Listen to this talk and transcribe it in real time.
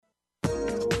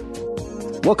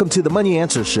Welcome to the Money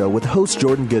Answer Show with host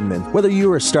Jordan Goodman. Whether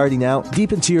you are starting out,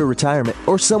 deep into your retirement,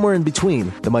 or somewhere in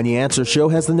between, the Money Answer Show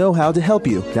has the know-how to help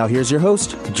you. Now here's your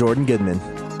host, Jordan Goodman.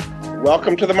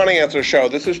 Welcome to the Money Answer Show.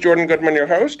 This is Jordan Goodman, your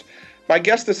host. My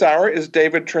guest this hour is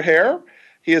David Traher.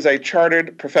 He is a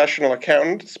chartered professional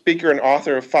accountant, speaker, and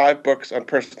author of 5 books on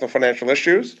personal financial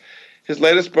issues. His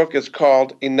latest book is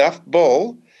called Enough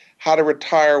Bull: How to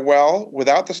Retire Well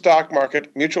Without the Stock Market,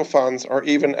 Mutual Funds, or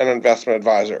Even an Investment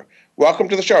Advisor. Welcome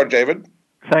to the show, David.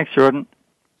 Thanks, Jordan.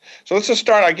 So let's just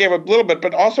start. I gave a little bit,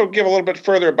 but also give a little bit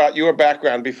further about your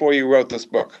background before you wrote this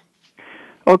book.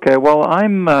 Okay, well,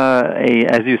 I'm,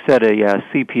 as you said, a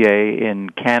CPA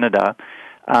in Canada.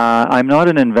 I'm not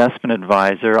an investment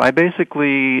advisor. I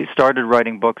basically started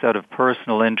writing books out of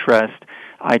personal interest.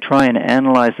 I try and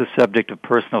analyze the subject of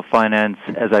personal finance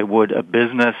as I would a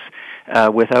business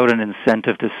without an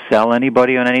incentive to sell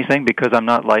anybody on anything, because I'm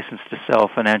not licensed to sell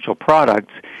financial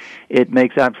products. It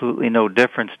makes absolutely no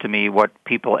difference to me what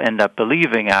people end up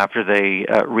believing after they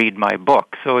read my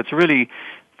book. So it's really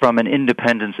from an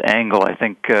independence angle, I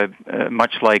think,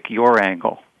 much like your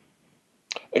angle.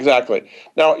 Exactly.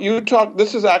 Now,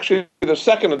 this is actually the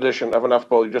second edition of Enough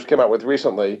Bull you just came out with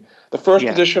recently. The first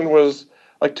edition was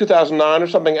like 2009 or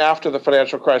something, after the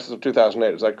financial crisis of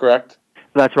 2008. Is that correct?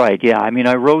 That's right, yeah. I mean,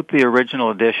 I wrote the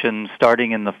original edition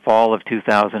starting in the fall of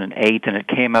 2008, and it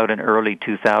came out in early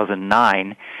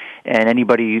 2009. And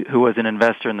anybody who was an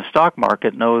investor in the stock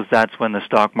market knows that's when the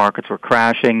stock markets were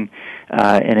crashing.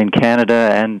 And in Canada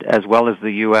and as well as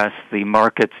the U.S., the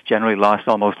markets generally lost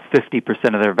almost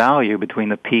 50% of their value between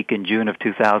the peak in June of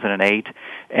 2008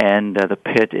 and the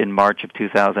pit in March of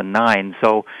 2009.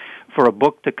 So for a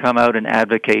book to come out and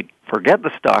advocate, forget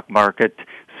the stock market,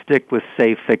 stick with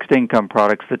safe fixed income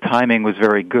products, the timing was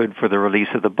very good for the release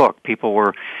of the book. People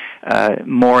were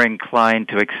more inclined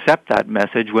to accept that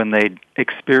message when they'd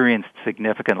experienced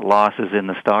significant losses in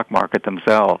the stock market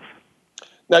themselves.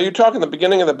 Now, you talk in the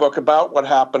beginning of the book about what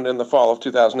happened in the fall of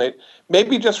 2008.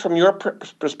 Maybe just from your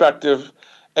perspective,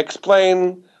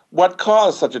 explain what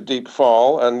caused such a deep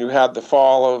fall. And you had the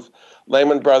fall of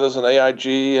Lehman Brothers and AIG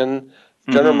and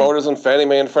General Motors and Fannie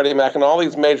Mae and Freddie Mac and all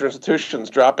these major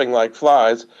institutions dropping like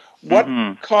flies. What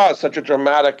caused such a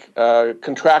dramatic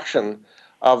contraction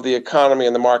of the economy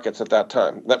and the markets at that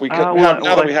time? That we can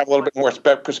now that we have a little bit more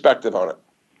perspective on it.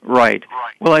 Right.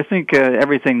 Well, I think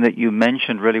everything that you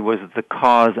mentioned really was the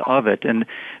cause of it, and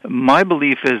my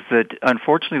belief is that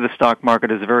unfortunately the stock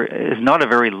market is not a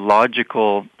very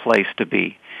logical place to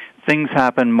be. Things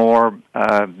happen more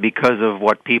because of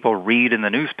what people read in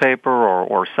the newspaper,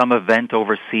 or some event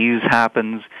overseas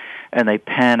happens, and they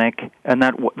panic. And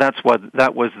that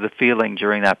was the feeling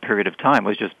during that period of time,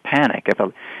 was just panic.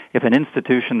 If an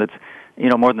institution that's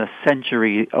more than a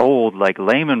century old, like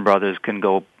Lehman Brothers, can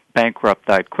go bankrupt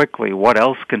that quickly, what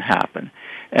else can happen?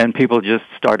 And people just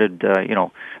started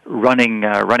running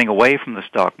away from the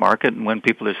stock market. And when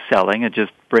people are selling, it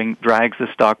just drags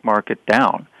the stock market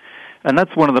down. And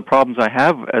that's one of the problems I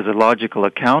have as a logical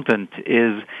accountant,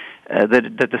 is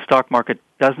that the stock market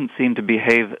doesn't seem to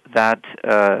behave that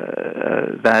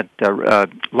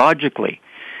logically.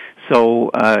 So,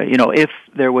 if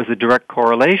there was a direct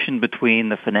correlation between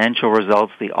the financial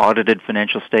results, the audited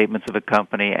financial statements of a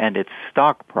company, and its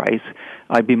stock price,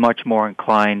 I'd be much more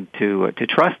inclined to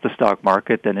trust the stock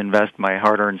market and invest my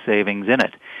hard-earned savings in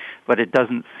it. But it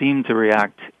doesn't seem to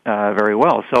react very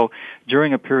well. So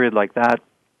during a period like that,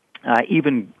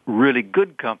 even really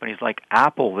good companies like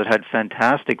Apple that had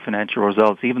fantastic financial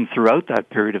results even throughout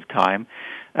that period of time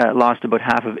lost about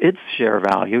half of its share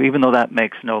value, even though that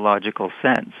makes no logical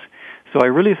sense. So I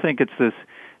really think it's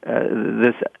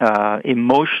this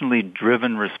emotionally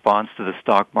driven response to the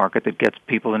stock market that gets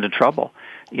people into trouble.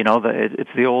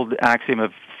 It's the old axiom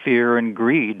of fear and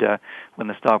greed. When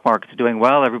the stock market's doing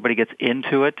well, everybody gets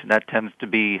into it. That tends to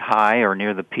be high or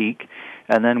near the peak.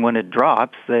 And then when it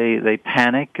drops, they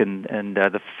panic and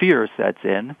the fear sets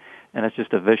in, and it's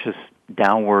just a vicious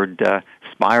downward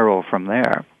spiral from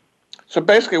there. So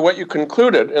basically what you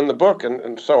concluded in the book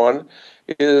and so on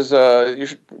is you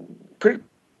should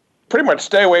pretty much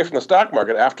stay away from the stock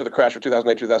market after the crash of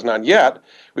 2008, 2009. Yet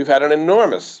we've had an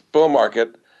enormous bull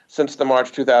market since the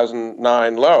March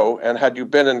 2009 low, and had you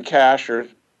been in cash or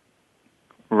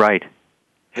right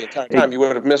the entire time, you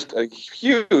would have missed a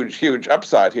huge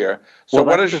upside here. So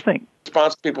what is your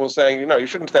response to people saying, you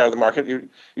shouldn't stay out of the market, you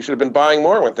should have been buying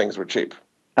more when things were cheap?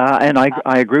 And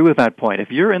I agree with that point. If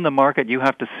you're in the market, you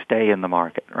have to stay in the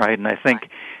market, right? And I think,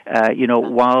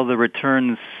 while the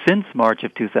returns since March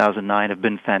of 2009 have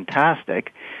been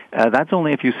fantastic, that's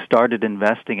only if you started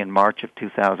investing in March of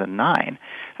 2009.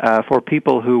 For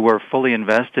people who were fully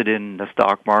invested in the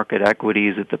stock market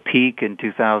equities at the peak in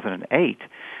 2008,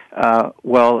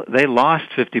 well, they lost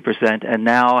 50% and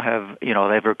now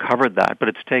they've recovered that, but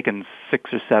it's taken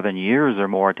 6 or 7 years or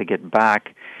more to get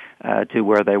back to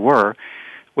where they were.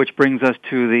 Which brings us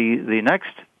to the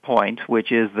next point,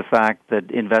 which is the fact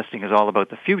that investing is all about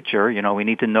the future. We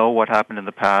need to know what happened in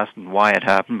the past and why it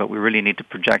happened, but we really need to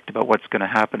project about what's going to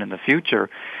happen in the future.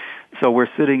 So we're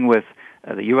sitting with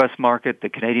the U.S. market, the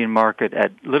Canadian market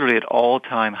literally at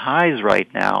all-time highs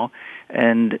right now,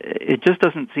 and it just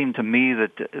doesn't seem to me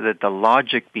that the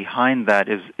logic behind that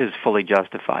is fully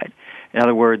justified. In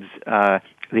other words, the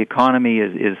economy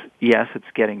is yes,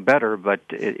 it's getting better, but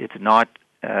it's not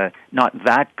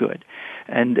that good.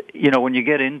 And, when you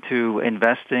get into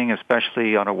investing,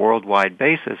 especially on a worldwide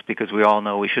basis, because we all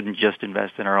know we shouldn't just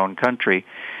invest in our own country,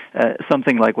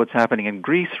 something like what's happening in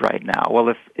Greece right now.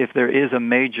 Well, if there is a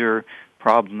major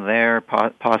problem there,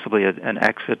 possibly an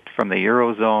exit from the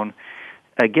Eurozone,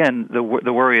 again, the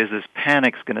worry is this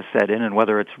panic's going to set in, and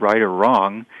whether it's right or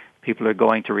wrong, people are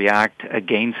going to react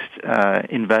against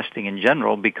investing in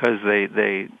general because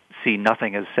they see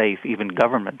nothing as safe, even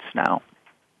governments now.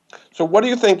 So what do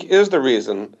you think is the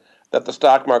reason that the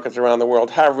stock markets around the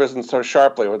world have risen so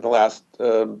sharply over the last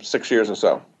 6 years or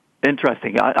so?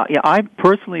 Interesting. I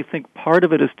personally think part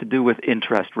of it is to do with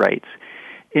interest rates.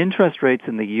 Interest rates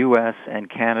in the U.S. and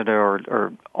Canada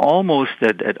are almost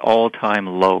at all-time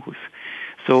lows.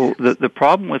 So the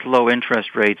problem with low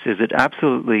interest rates is it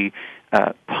absolutely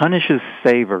punishes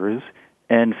savers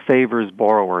and favors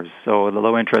borrowers. So the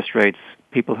low interest rates,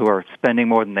 people who are spending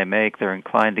more than they make, they're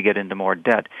inclined to get into more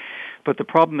debt. But the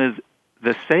problem is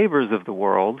the savers of the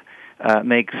world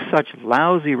make such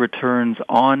lousy returns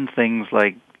on things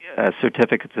like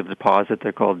certificates of deposit.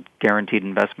 They're called guaranteed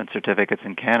investment certificates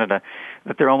in Canada,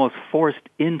 that they're almost forced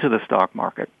into the stock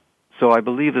market. So I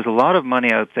believe there's a lot of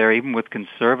money out there, even with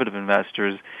conservative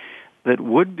investors, that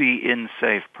would be in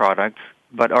safe products,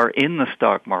 but are in the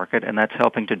stock market, and that's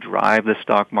helping to drive the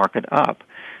stock market up.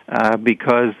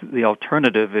 Because the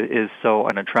alternative is so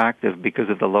unattractive because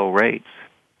of the low rates.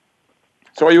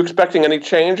 So are you expecting any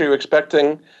change? Are you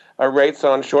expecting rates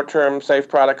on short-term safe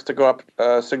products to go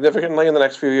up significantly in the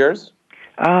next few years?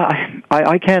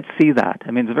 I can't see that.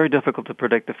 I mean, it's very difficult to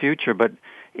predict the future, but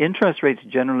interest rates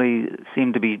generally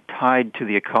seem to be tied to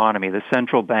the economy. The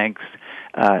central banks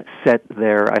set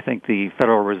I think the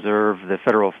Federal Reserve, the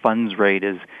federal funds rate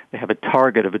they have a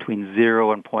target of between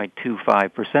 0 and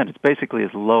 0.25%. It's basically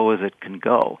as low as it can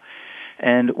go.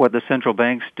 And what the central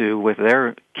banks do with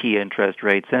their key interest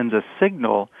rate sends a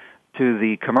signal to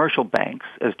the commercial banks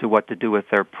as to what to do with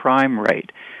their prime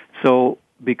rate. So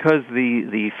because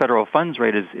the federal funds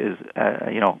rate is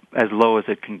as low as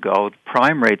it can go, the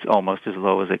prime rate's almost as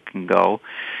low as it can go,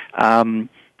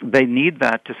 they need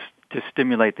that to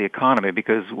stimulate the economy,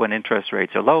 because when interest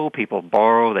rates are low, people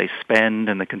borrow, they spend,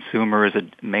 and the consumer is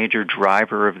a major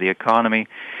driver of the economy.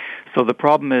 So the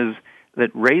problem is that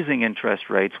raising interest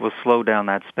rates will slow down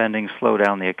that spending, slow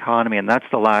down the economy, and that's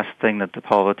the last thing that the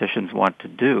politicians want to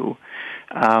do.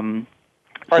 All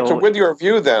right, so with your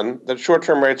view then, that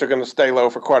short-term rates are going to stay low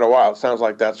for quite a while, it sounds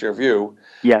like that's your view,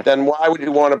 yes. Then why would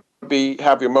you want to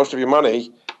have most of your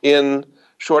money in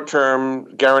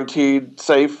short-term guaranteed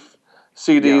safe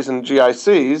CDs and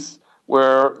GICs,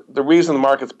 where the reason the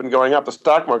market's been going up, the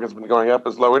stock market's been going up,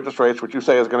 is low interest rates, which you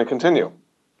say is going to continue?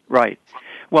 Right.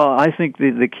 Well, I think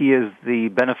the key is the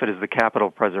benefit is the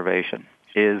capital preservation.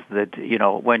 Is that,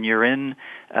 when you're in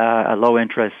a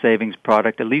low-interest savings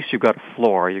product, at least you've got a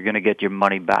floor. You're going to get your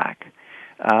money back.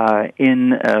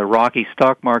 In a rocky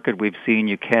stock market, we've seen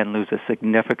you can lose a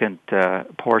significant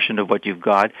portion of what you've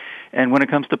got. And when it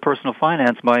comes to personal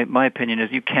finance, my opinion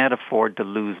is you can't afford to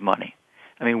lose money.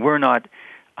 I mean, we're not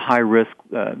high risk.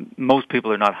 Most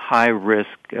people are not high risk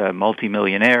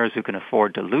multimillionaires who can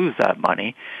afford to lose that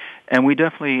money. And we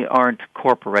definitely aren't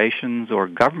corporations or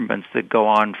governments that go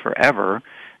on forever.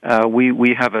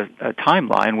 We have a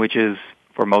timeline, which is,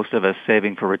 for most of us,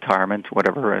 saving for retirement,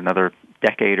 whatever, another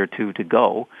decade or two to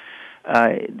go.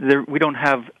 We don't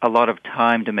have a lot of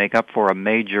time to make up for a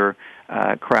major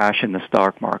crash in the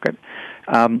stock market.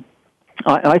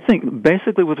 I think,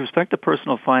 basically, with respect to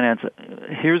personal finance,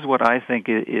 here's what I think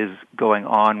is going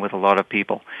on with a lot of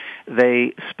people.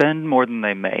 They spend more than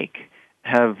they make,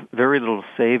 have very little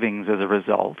savings as a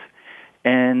result,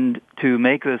 and to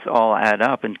make this all add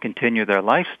up and continue their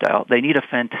lifestyle, they need a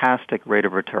fantastic rate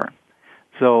of return.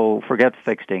 So forget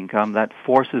fixed income. That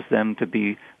forces them to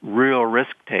be real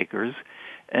risk takers.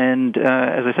 And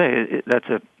as I say, that's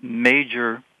a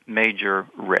major, major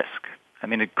risk. I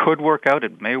mean, it could work out.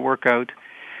 It may work out.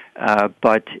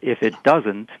 But if it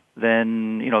doesn't,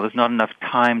 then, there's not enough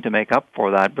time to make up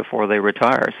for that before they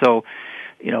retire. So,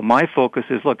 my focus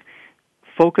is,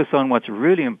 focus on what's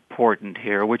really important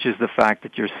here, which is the fact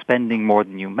that you're spending more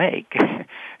than you make,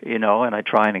 and I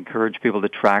try and encourage people to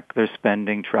track their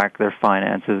spending, track their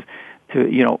finances,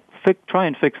 to, try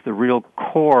and fix the real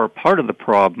core part of the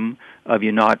problem of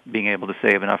you not being able to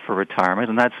save enough for retirement,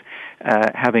 and that's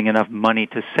having enough money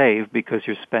to save because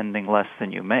you're spending less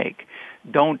than you make.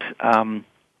 Don't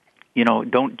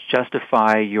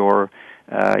justify your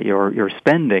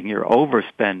spending, your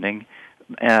overspending,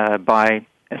 by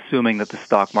assuming that the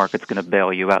stock market's going to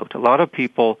bail you out. A lot of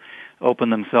people open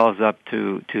themselves up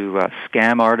to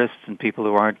scam artists and people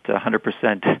who aren't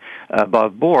 100%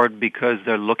 above board because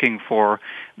they're looking for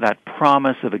that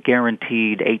promise of a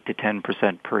guaranteed 8 to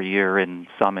 10% per year in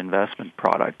some investment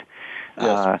product.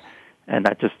 Yes. And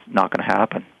that's just not going to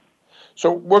happen.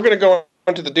 So we're going to go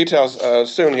into the details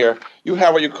soon here. You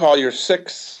have what you call your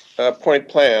 6-point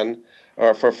plan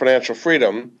for financial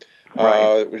freedom,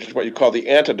 right. Which is what you call the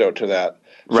antidote to that.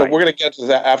 So right. We're going to get to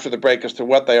that after the break as to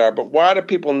what they are. But why do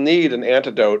people need an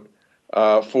antidote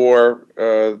for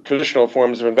traditional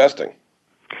forms of investing?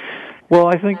 Well,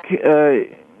 I think,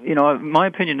 my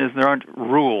opinion is there aren't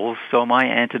rules, so my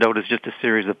antidote is just a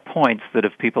series of points that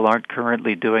if people aren't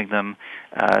currently doing them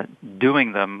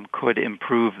could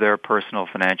improve their personal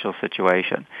financial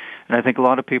situation. And I think a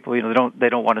lot of people, they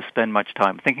don't want to spend much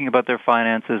time thinking about their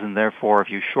finances, and therefore if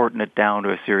you shorten it down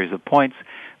to a series of points,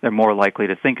 they're more likely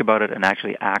to think about it and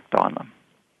actually act on them.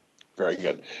 Very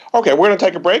good. Okay, we're going to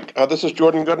take a break. This is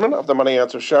Jordan Goodman of the Money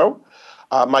Answer Show.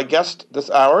 My guest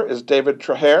this hour is David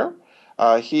Traher.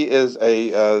 He is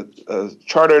a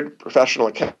chartered professional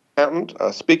accountant,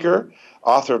 a speaker,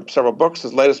 author of several books.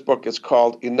 His latest book is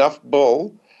called Enough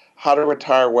Bull, How to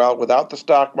Retire Well Without the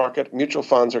Stock Market, Mutual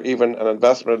Funds, or even an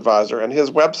investment advisor. And his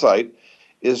website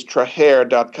is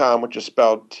trahair.com, which is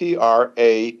spelled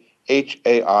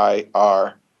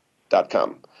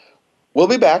TRAHAIR.com. We'll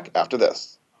be back after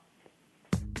this.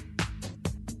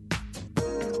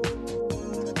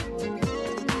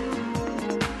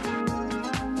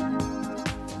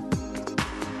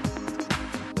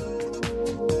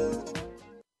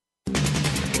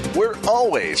 We're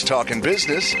always talking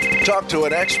business. Talk to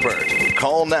an expert.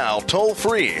 Call now toll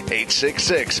free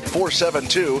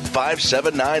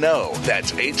 866-472-5790.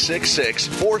 That's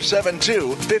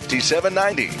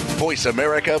 866-472-5790. Voice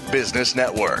America Business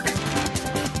Network.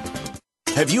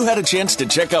 Have you had a chance to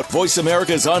check out Voice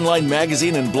America's online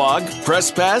magazine and blog,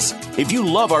 Press Pass? If you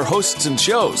love our hosts and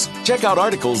shows, check out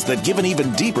articles that give an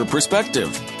even deeper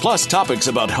perspective. Plus topics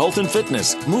about health and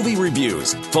fitness, movie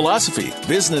reviews, philosophy,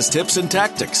 business tips and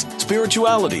tactics,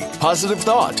 spirituality, positive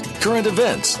thought, current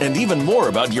events, and even more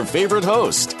about your favorite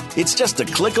host. It's just a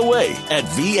click away at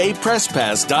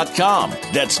vapresspass.com.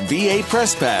 That's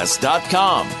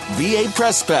vapresspass.com. VA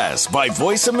Press Pass by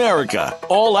Voice America.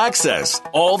 All access,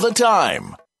 all the time.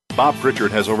 Bob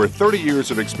Pritchard has over 30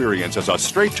 years of experience as a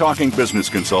straight-talking business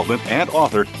consultant and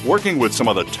author working with some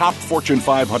of the top Fortune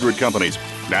 500 companies.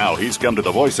 Now he's come to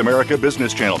the Voice America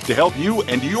Business Channel to help you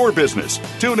and your business.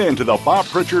 Tune in to the Bob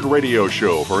Pritchard Radio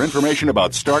Show for information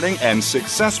about starting and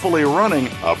successfully running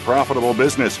a profitable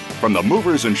business. From the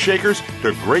movers and shakers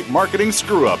to great marketing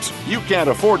screw-ups, you can't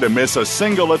afford to miss a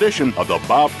single edition of the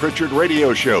Bob Pritchard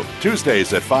Radio Show.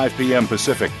 Tuesdays at 5 p.m.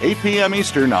 Pacific, 8 p.m.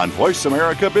 Eastern on Voice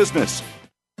America Business.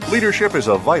 Leadership is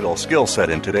a vital skill set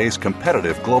in today's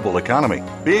competitive global economy.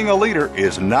 Being a leader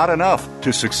is not enough.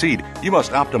 To succeed, you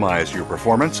must optimize your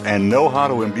performance and know how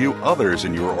to imbue others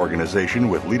in your organization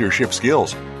with leadership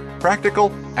skills.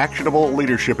 Practical, actionable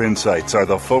leadership insights are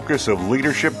the focus of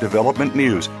Leadership Development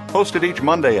News, hosted each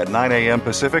Monday at 9 a.m.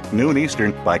 Pacific, noon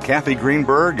Eastern by Kathy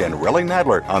Greenberg and Relly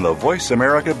Nadler on the Voice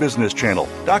America Business Channel.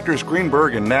 Doctors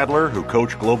Greenberg and Nadler, who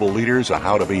coach global leaders on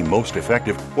how to be most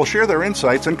effective, will share their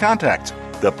insights and contacts.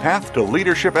 The path to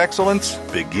leadership excellence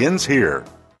begins here.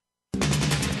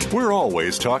 We're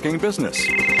always talking business.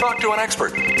 Talk to an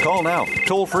expert. Call now,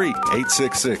 toll free,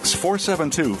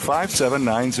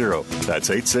 866-472-5790. That's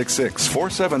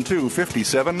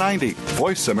 866-472-5790.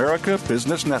 Voice America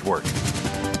Business Network.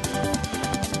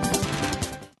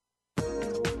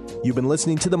 You've been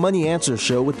listening to the Money Answer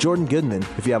Show with Jordan Goodman.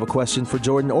 If you have a question for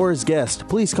Jordan or his guest,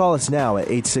 please call us now at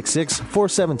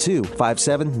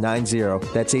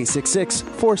 866-472-5790. That's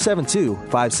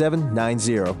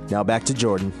 866-472-5790. Now back to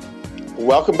Jordan.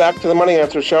 Welcome back to the Money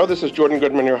Answer Show. This is Jordan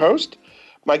Goodman, your host.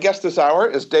 My guest this hour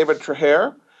is David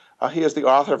Traher. He is the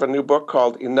author of a new book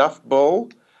called Enough Bull,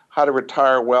 How to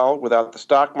Retire Well Without the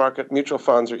Stock Market, Mutual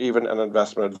Funds, or even an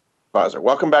Investment Advisor.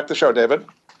 Welcome back to the show, David.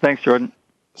 Thanks, Jordan.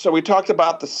 So we talked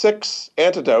about the 6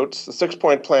 antidotes, the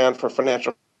 6-point plan for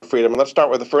financial freedom. And let's start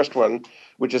with the first one,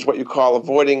 which is what you call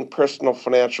avoiding personal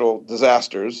financial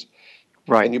disasters.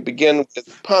 Right. And you begin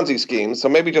with Ponzi schemes. So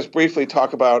maybe just briefly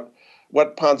talk about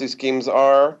what Ponzi schemes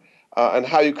are and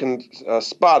how you can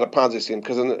spot a Ponzi scheme.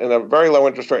 Because in a very low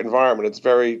interest rate environment, it's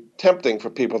very tempting for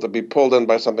people to be pulled in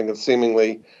by something that's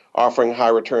seemingly offering high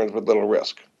returns with little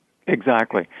risk.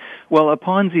 Exactly. Well, a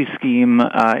Ponzi scheme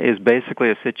is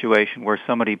basically a situation where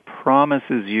somebody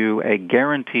promises you a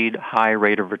guaranteed high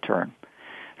rate of return.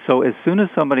 So as soon as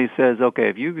somebody says, okay,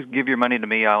 if you give your money to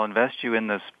me, I'll invest you in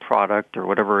this product or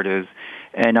whatever it is,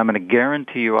 and I'm going to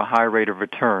guarantee you a high rate of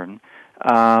return,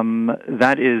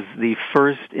 that is the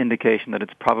first indication that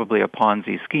it's probably a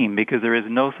Ponzi scheme, because there is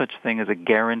no such thing as a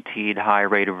guaranteed high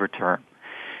rate of return.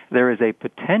 There is a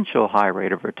potential high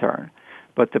rate of return,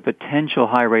 but the potential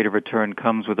high rate of return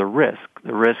comes with a risk,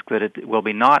 the risk that it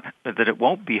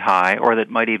won't be high, or that it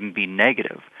might even be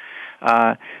negative.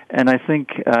 And I think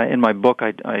in my book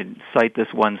I cite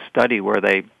this one study where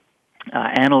they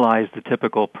analyzed the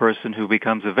typical person who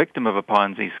becomes a victim of a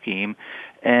Ponzi scheme,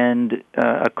 and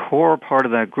a core part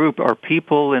of that group are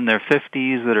people in their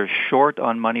 50s that are short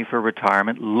on money for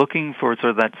retirement, looking for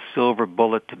sort of that silver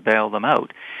bullet to bail them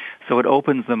out. So it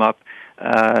opens them up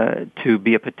to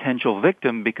be a potential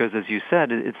victim because, as you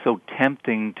said, it's so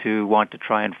tempting to want to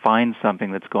try and find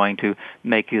something that's going to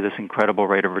make you this incredible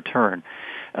rate of return.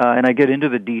 And I get into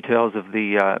the details of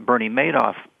the Bernie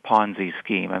Madoff Ponzi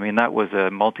scheme. I mean, that was a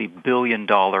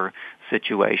multi-billion-dollar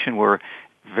situation where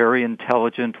very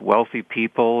intelligent, wealthy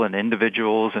people and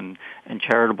individuals and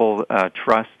charitable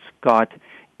trusts got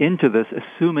into this,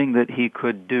 assuming that he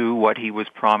could do what he was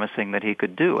promising that he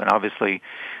could do. And obviously,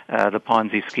 the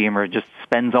Ponzi schemer just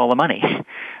spends all the money.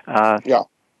 Yeah.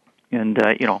 And,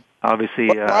 obviously...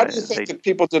 Why do you think that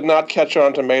people did not catch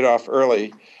on to Madoff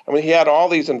early? I mean, he had all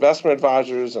these investment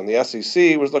advisors, and the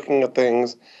SEC was looking at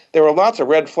things. There were lots of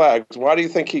red flags. Why do you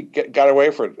think he got away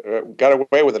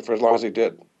with it for as long as he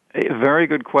did? A very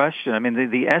good question. I mean,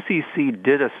 the SEC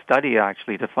did a study,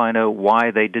 actually, to find out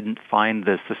why they didn't find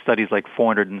this. The study's like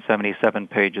 477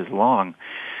 pages long.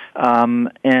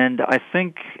 And I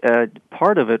think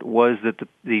part of it was that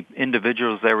the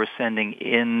individuals they were sending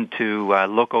in to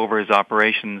look over his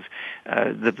operations,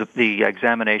 the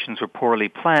examinations were poorly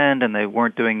planned, and they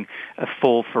weren't doing a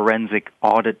full forensic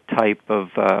audit type of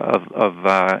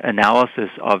analysis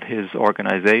of his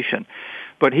organization.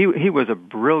 But he was a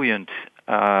brilliant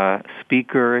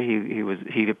speaker.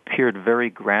 He appeared very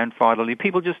grandfatherly.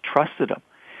 People just trusted him.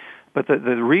 But the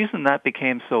reason that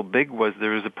became so big was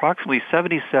there was approximately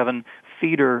 77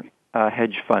 feeder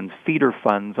hedge funds, feeder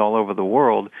funds all over the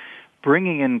world,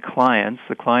 bringing in clients.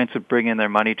 The clients would bring in their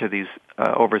money to these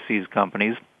overseas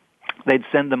companies. They'd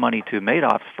send the money to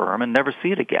Madoff's firm and never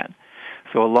see it again.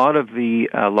 So a lot of the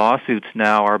lawsuits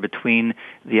now are between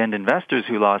the end investors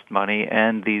who lost money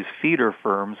and these feeder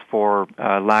firms for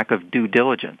lack of due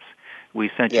diligence. We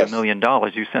sent you $1 million.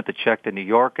 You sent the check to New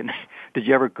York, and did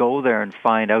you ever go there and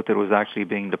find out that it was actually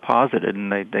being deposited? And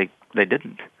they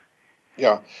didn't.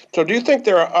 Yeah. So do you think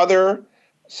there are other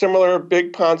similar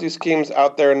big Ponzi schemes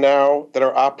out there now that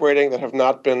are operating that have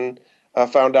not been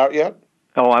found out yet?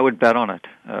 Oh, I would bet on it,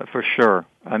 for sure.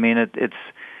 I mean, it's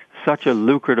such a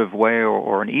lucrative way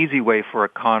or an easy way for a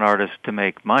con artist to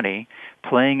make money,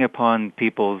 playing upon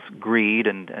people's greed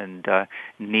and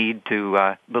need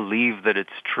to believe that it's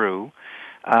true.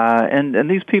 And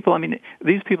these people, I mean,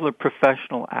 these people are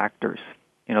professional actors.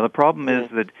 You know, the problem is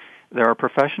that there are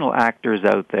professional actors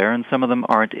out there, and some of them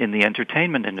aren't in the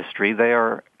entertainment industry. They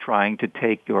are trying to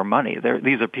take your money.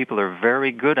 These are people who are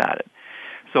very good at it.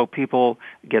 So people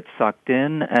get sucked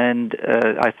in, and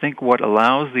I think what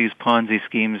allows these Ponzi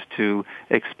schemes to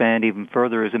expand even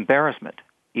further is embarrassment.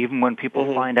 Even when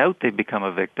people find out they've become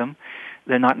a victim,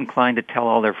 they're not inclined to tell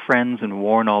all their friends and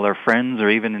warn all their friends, or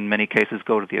even in many cases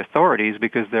go to the authorities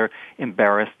because they're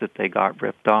embarrassed that they got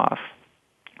ripped off.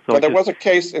 So there was a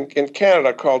case in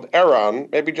Canada called Enron.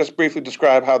 Maybe just briefly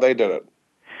describe how they did it.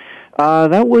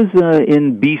 That was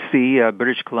in BC,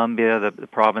 British Columbia, the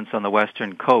province on the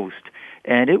western coast.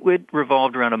 And it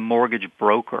revolved around a mortgage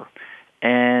broker.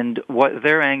 And what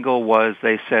their angle was,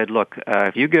 they said, look,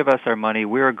 if you give us our money,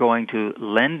 we're going to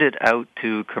lend it out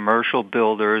to commercial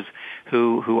builders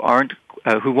who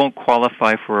won't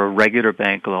qualify for a regular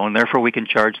bank loan. Therefore, we can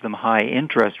charge them high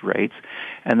interest rates,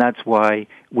 and that's why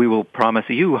we will promise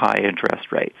you high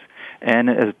interest rates.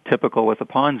 And as typical with a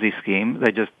Ponzi scheme,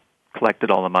 they just collected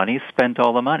all the money, spent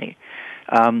all the money.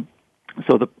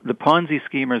 So the Ponzi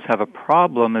schemers have a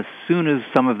problem as soon as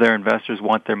some of their investors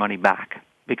want their money back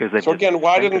because they. So again,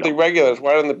 why didn't the regulators,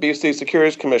 why didn't the BC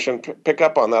Securities Commission pick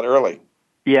up on that early?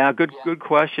 Yeah, good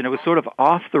question. It was sort of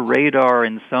off the radar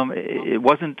in some. It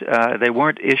wasn't. They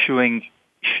weren't issuing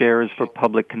shares for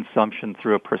public consumption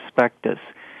through a prospectus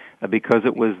because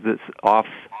it was this off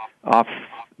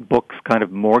books kind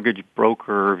of mortgage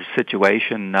broker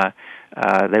situation.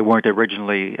 They weren't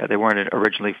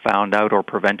originally found out or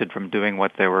prevented from doing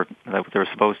what they were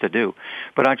supposed to do.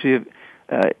 But actually,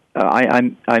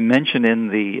 I mention in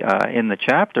the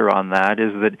chapter on that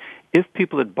is that if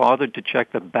people had bothered to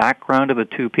check the background of the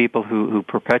two people who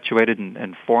perpetuated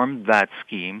and formed that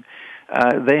scheme,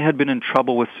 they had been in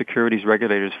trouble with securities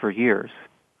regulators for years.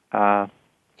 So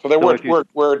there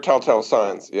were telltale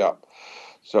signs, yeah.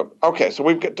 So okay, so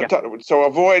we've got to so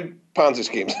avoid Ponzi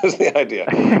schemes is the idea.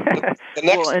 The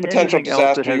next potential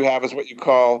disaster you have is what you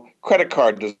call credit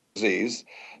card disease.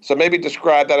 So maybe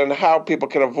describe that and how people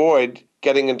can avoid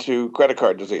getting into credit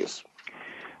card disease.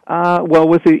 Well,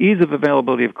 with the ease of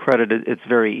availability of credit, it's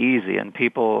very easy, and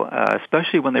people,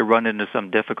 especially when they run into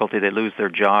some difficulty, they lose their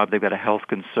job, they've got a health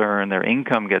concern, their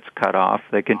income gets cut off,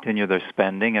 they continue their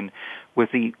spending, and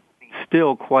with the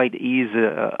still quite easy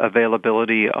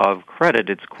availability of credit,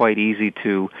 it's quite easy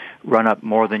to run up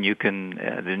more than you can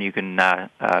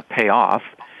pay off,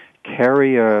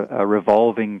 carry a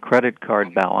revolving credit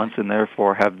card balance, and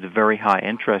therefore have the very high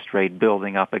interest rate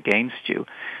building up against you.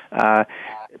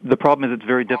 The problem is it's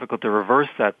very difficult to reverse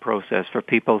that process for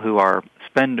people who are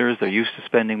spenders. They're used to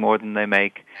spending more than they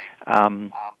make.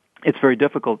 It's very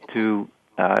difficult to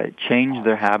change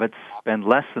their habits, spend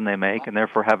less than they make, and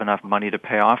therefore have enough money to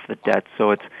pay off the debt.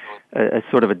 So it's a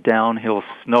sort of a downhill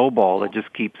snowball that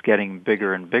just keeps getting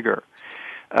bigger and bigger.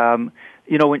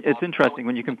 It's interesting.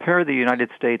 When you compare the United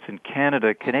States and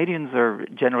Canada, Canadians are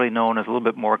generally known as a little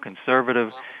bit more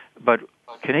conservative, but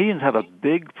Canadians have a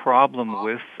big problem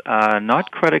with not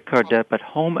credit card debt, but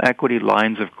home equity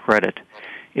lines of credit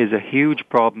is a huge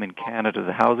problem in Canada.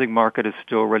 The housing market is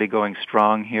still really going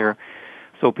strong here.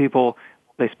 So people,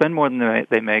 they spend more than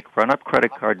they make, run up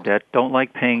credit card debt, don't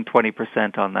like paying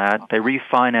 20% on that. They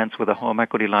refinance with a home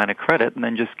equity line of credit and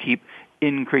then just keep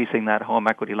increasing that home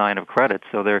equity line of credit.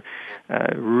 So there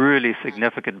are really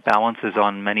significant balances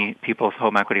on many people's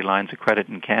home equity lines of credit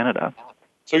in Canada.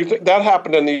 So you think that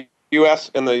happened in the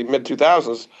U.S. in the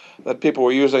mid-2000s, that people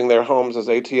were using their homes as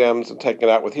ATMs and taking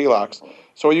it out with HELOCs.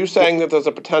 So are you saying that there's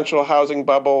a potential housing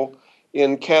bubble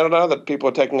in Canada, that people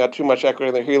are taking out too much equity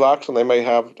in their HELOCs and they may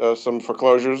have some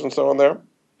foreclosures and so on there?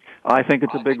 I think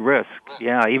it's a big risk.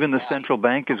 Yeah, even the central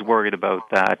bank is worried about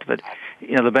that. But,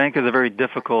 the bank is a very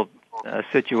difficult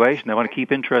situation. They want to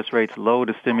keep interest rates low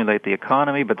to stimulate the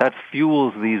economy, but that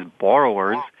fuels these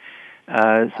borrowers.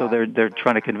 So they're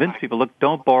trying to convince people, look,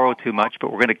 don't borrow too much,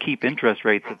 but we're going to keep interest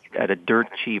rates at a dirt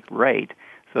cheap rate.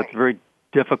 So it's a very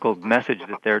difficult message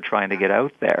that they're trying to get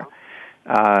out there.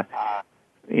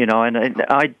 And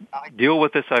I deal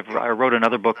with this. I wrote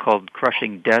another book called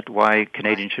Crushing Debt, Why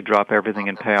Canadians Should Drop Everything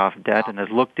and Pay Off Debt, and has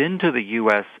looked into the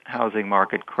U.S. housing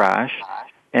market crash.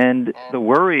 And the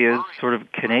worry is sort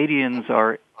of Canadians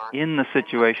are in the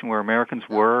situation where Americans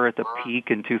were at the peak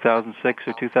in 2006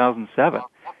 or 2007.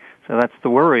 So that's the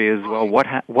worry is, well,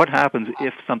 what happens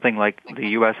if something like the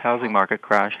U.S. housing market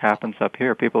crash happens up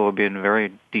here? People will be in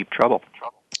very deep trouble.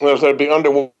 Well, so they'd be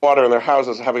underwater in their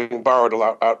houses, having borrowed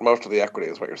out most of the equity,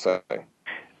 is what you're saying.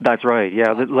 That's right.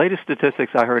 Yeah, the latest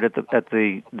statistics I heard at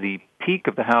the peak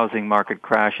of the housing market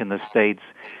crash in the States,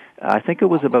 I think it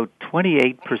was about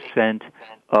 28%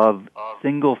 of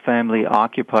single-family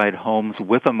occupied homes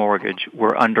with a mortgage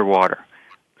were underwater.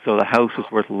 So the house was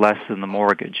worth less than the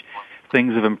mortgage.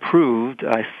 Things have improved.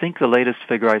 I think the latest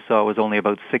figure I saw was only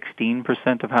about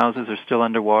 16% of houses are still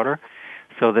underwater.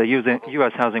 So the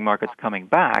U.S. housing market's coming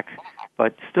back,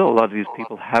 but still a lot of these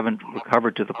people haven't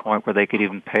recovered to the point where they could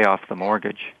even pay off the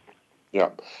mortgage.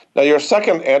 Yeah. Now, your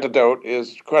second antidote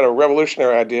is quite a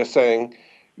revolutionary idea, saying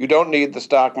you don't need the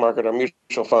stock market or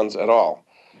mutual funds at all.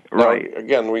 Right. Now,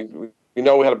 again, we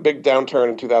know we had a big downturn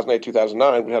in 2008,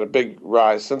 2009. We had a big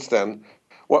rise since then.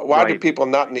 Why do people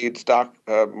not need stock,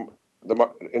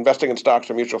 investing in stocks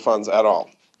or mutual funds at all?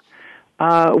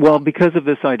 Well, because of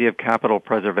this idea of capital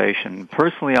preservation.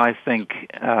 Personally, I think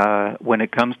when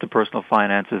it comes to personal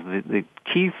finances, the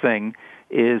key thing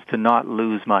is to not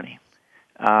lose money.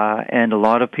 And a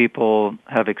lot of people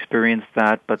have experienced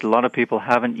that, but a lot of people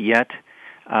haven't yet.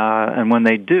 And when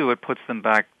they do, it puts them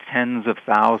back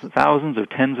thousands or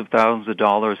tens of thousands of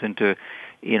dollars into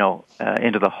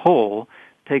the hole.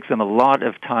 Takes them a lot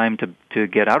of time to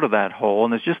get out of that hole,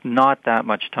 and there's just not that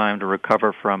much time to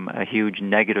recover from a huge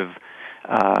negative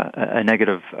a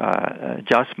negative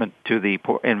adjustment to the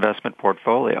investment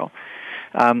portfolio.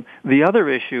 The other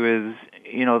issue is,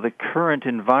 the current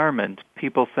environment.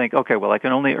 People think, okay, well, I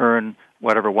can only earn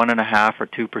 1.5% or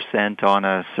 2% on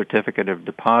a certificate of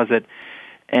deposit,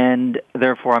 and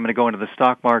therefore I'm going to go into the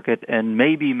stock market and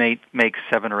maybe make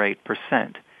 7 or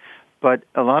 8%. But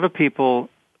a lot of people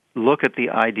look at the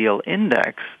ideal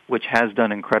index, which has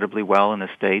done incredibly well in the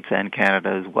States and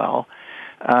Canada as well,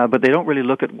 but they don't really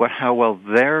look at how well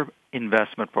their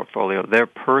investment portfolio, their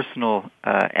personal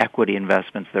equity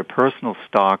investments, their personal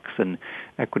stocks and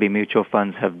equity mutual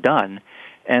funds have done.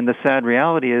 And the sad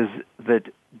reality is that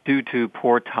due to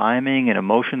poor timing and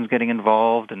emotions getting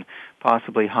involved and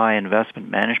possibly high investment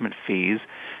management fees,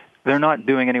 they're not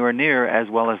doing anywhere near as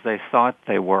well as they thought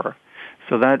they were.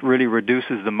 So that really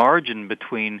reduces the margin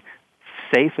between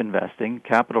safe investing,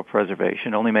 capital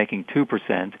preservation, only making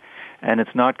 2%, and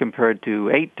it's not compared to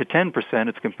 8 to 10%,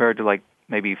 it's compared to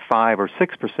maybe 5 or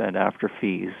 6% after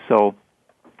fees. So,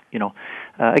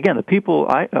 again,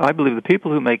 I believe the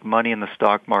people who make money in the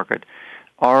stock market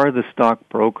are the stock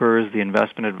brokers, the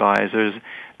investment advisors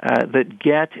that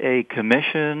get a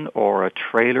commission or a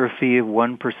trailer fee of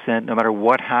 1% no matter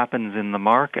what happens in the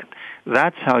market.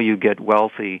 That's how you get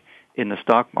wealthy in the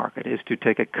stock market, is to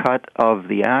take a cut of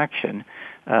the action,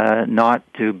 not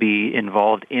to be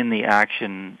involved in the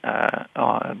action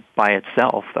by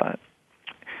itself.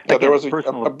 There was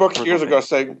a book years ago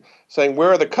saying,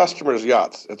 where are the customers'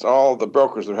 yachts? It's all the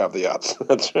brokers who have the yachts.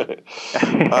 That's right.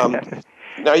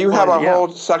 Now, you have a whole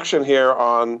section here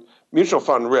on mutual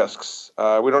fund risks.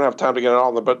 We don't have time to get into all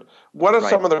of them, but what are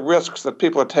some of the risks that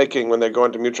people are taking when they go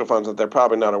into mutual funds that they're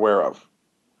probably not aware of?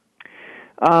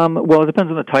 Well, it depends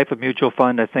on the type of mutual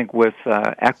fund. I think with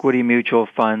equity mutual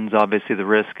funds, obviously the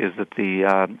risk is that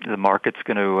the market's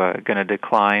going to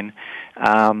decline.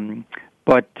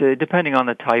 But depending on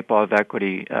the type of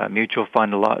equity mutual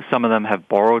fund, some of them have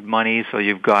borrowed money, so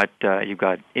you've got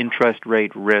interest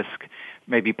rate risk,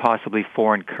 maybe possibly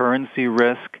foreign currency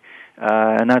risk,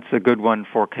 and that's a good one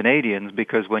for Canadians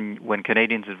because when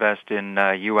Canadians invest in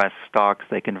U.S. stocks,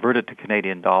 they convert it to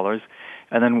Canadian dollars,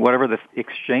 and then whatever the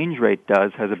exchange rate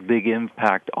does has a big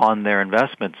impact on their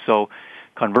investment. So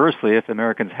conversely, if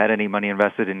Americans had any money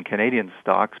invested in Canadian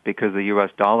stocks because the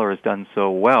U.S. dollar has done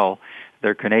so well,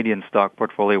 their Canadian stock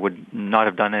portfolio would not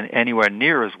have done anywhere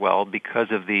near as well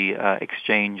because of the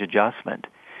exchange adjustment.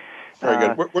 Very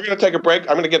good. We're going to take a break.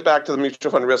 I'm going to get back to the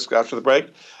mutual fund risk after the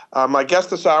break. My guest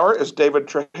this hour is David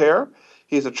Traher.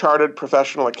 He's a chartered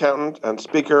professional accountant and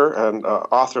speaker and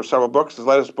author of several books. His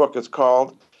latest book is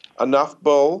called Enough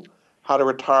Bull, How to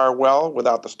Retire Well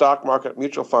Without the Stock Market,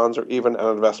 Mutual Funds, or Even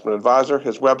an Investment Advisor.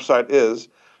 His website is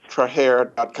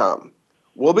traher.com.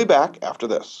 We'll be back after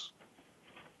this.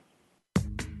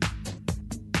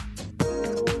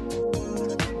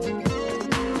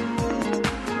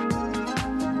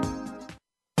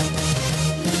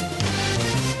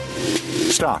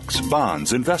 Stocks,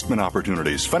 bonds, investment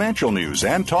opportunities, financial news,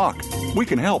 and talk. We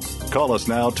can help. Call us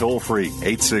now toll-free,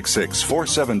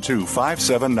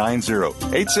 866-472-5790,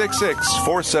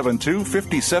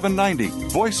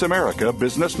 866-472-5790. Voice America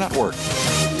Business Network.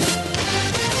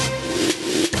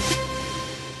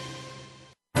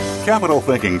 Capital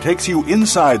Thinking takes you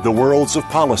inside the worlds of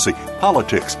policy,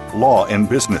 politics, law, and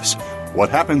business. What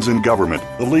happens in government,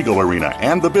 the legal arena,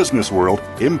 and the business world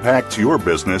impacts your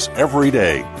business every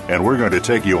day. And we're going to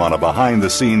take you on a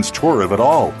behind-the-scenes tour of it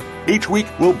all. Each week,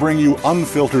 we'll bring you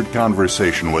unfiltered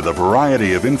conversation with a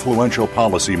variety of influential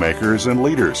policymakers and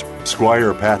leaders.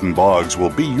 Squire Patton Boggs will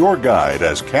be your guide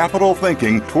as Capital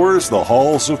Thinking tours the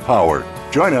halls of power.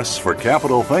 Join us for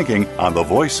Capital Thinking on the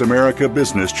Voice America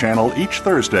Business Channel each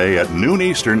Thursday at noon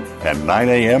Eastern and 9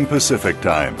 a.m. Pacific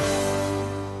Time.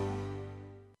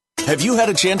 Have you had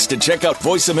a chance to check out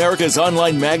Voice America's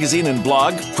online magazine and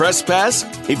blog, Press Pass?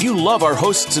 If you love our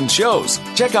hosts and shows,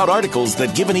 check out articles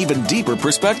that give an even deeper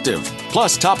perspective.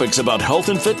 Plus topics about health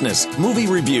and fitness, movie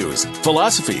reviews,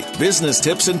 philosophy, business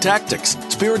tips and tactics,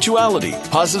 spirituality,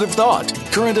 positive thought,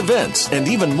 current events, and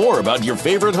even more about your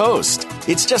favorite host.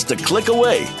 It's just a click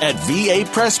away at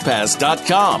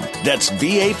vapresspass.com. That's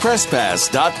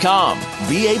vapresspass.com.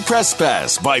 VA Press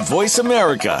Pass by Voice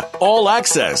America. All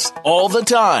access, all the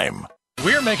time.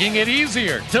 We're making it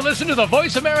easier to listen to the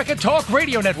Voice America Talk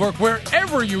Radio Network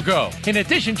wherever you go. In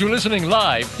addition to listening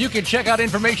live, you can check out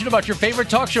information about your favorite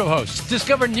talk show hosts,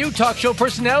 discover new talk show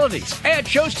personalities, add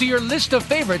shows to your list of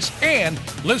favorites, and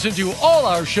listen to all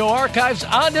our show archives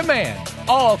on demand.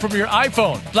 All from your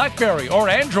iPhone, BlackBerry, or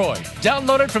Android.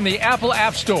 Download it from the Apple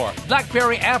App Store,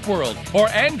 BlackBerry App World, or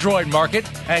Android Market,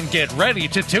 and get ready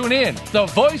to tune in. The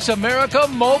Voice America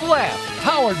mobile app,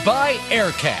 powered by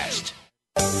Aircast.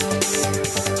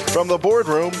 From the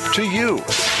boardroom to you,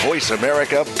 Voice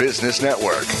America Business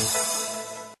Network.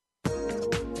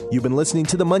 You've been listening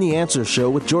to the Money Answer Show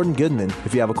with Jordan Goodman.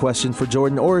 If you have a question for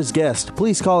Jordan or his guest,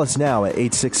 please call us now at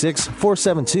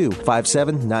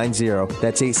 866-472-5790.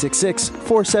 That's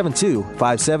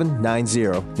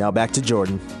 866-472-5790. Now back to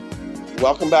Jordan.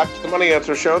 Welcome back to the Money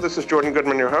Answer Show. This is Jordan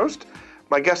Goodman, your host.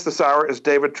 My guest this hour is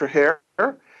David Traher.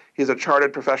 He's a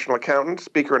chartered professional accountant,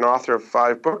 speaker, and author of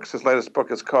 5 books. His latest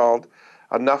book is called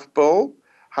Enough Bull: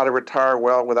 How to Retire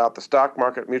Well Without the Stock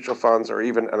Market, Mutual Funds, or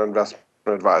Even an Investment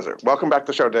Advisor. Welcome back to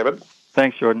the show, David.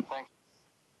 Thanks, Jordan.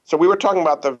 So we were talking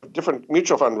about the different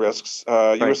mutual fund risks.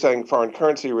 You were saying foreign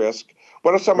currency risk.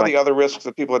 What are some of the other risks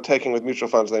that people are taking with mutual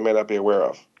funds they may not be aware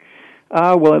of?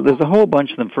 Well, there's a whole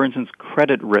bunch of them. For instance,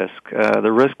 credit risk,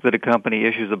 the risk that a company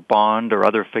issues a bond or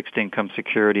other fixed income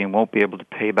security and won't be able to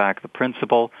pay back the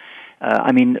principal.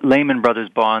 Lehman Brothers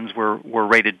bonds were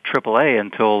rated AAA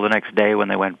until the next day when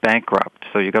they went bankrupt.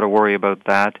 So you've got to worry about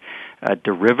that.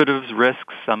 Derivatives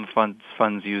risks. Some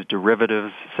funds use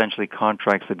derivatives, essentially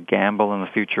contracts that gamble on the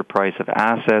future price of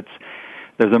assets.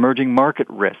 There's emerging market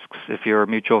risks. If your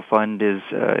mutual fund is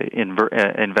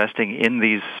investing in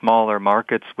these smaller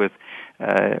markets with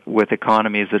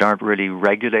economies that aren't really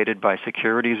regulated by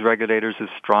securities regulators as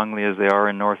strongly as they are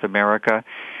in North America.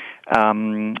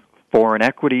 Foreign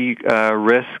equity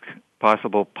risk,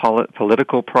 possible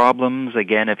political problems.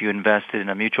 Again, if you invested in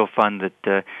a mutual fund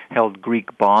that held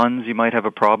Greek bonds, you might have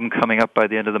a problem coming up by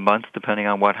the end of the month, depending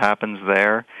on what happens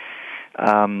there.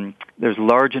 There's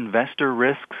large investor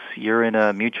risks. You're in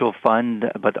a mutual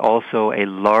fund, but also a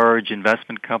large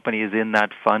investment company is in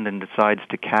that fund and decides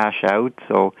to cash out.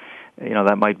 So,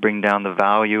 that might bring down the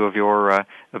value of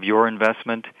your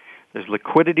investment. There's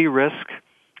liquidity risk.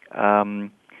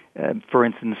 For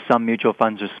instance, some mutual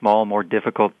funds are small, more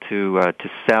difficult to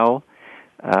sell.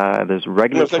 There's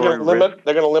regulatory risk.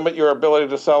 They're going to limit your ability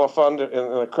to sell a fund in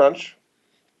a crunch?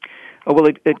 Oh, well,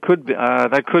 it could be,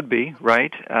 that could be,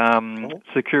 right?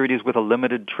 Securities with a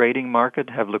limited trading market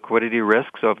have liquidity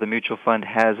risk, so if the mutual fund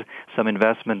has some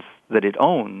investments that it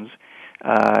owns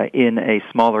in a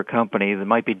smaller company, it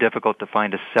might be difficult to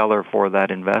find a seller for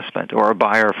that investment or a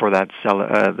buyer for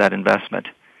that investment.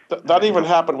 That even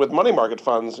happened with money market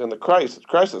funds in the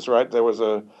crisis, right? There was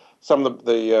some of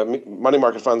the money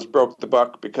market funds broke the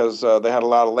buck because they had a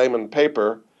lot of layman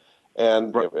paper,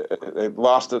 and they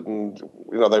lost it, and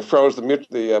they froze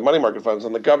the money market funds,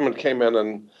 and the government came in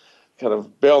and kind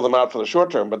of bailed them out for the short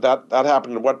term. But that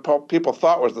happened in what people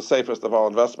thought was the safest of all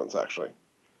investments, actually.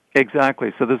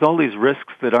 Exactly. So there's all these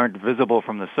risks that aren't visible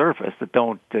from the surface that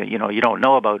you don't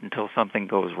know about until something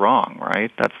goes wrong,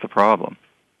 right? That's the problem.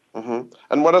 Mm-hmm.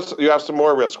 And you have some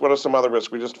more risks. What are some other risks?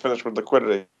 We just finished with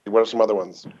liquidity. What are some other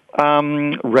ones?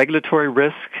 Regulatory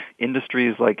risk.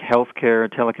 Industries like healthcare,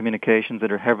 telecommunications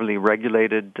that are heavily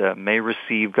regulated may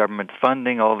receive government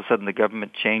funding. All of a sudden the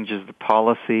government changes the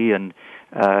policy and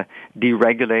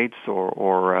deregulates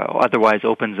or otherwise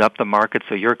opens up the market.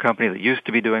 So your company that used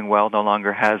to be doing well no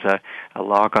longer has a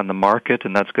lock on the market,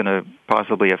 and that's going to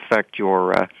possibly affect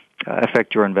your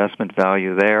investment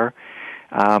value there.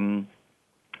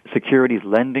 Securities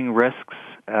lending risks.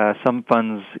 Some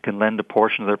funds can lend a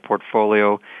portion of their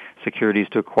portfolio securities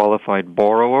to a qualified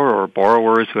borrower or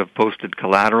borrowers who have posted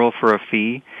collateral for a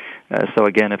fee. So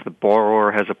again, if the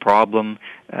borrower has a problem,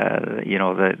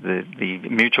 the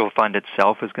mutual fund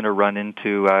itself is going to run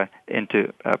into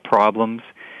problems.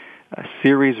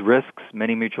 Series risks.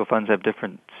 Many mutual funds have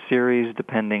different series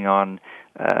depending on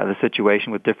the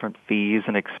situation with different fees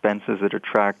and expenses that are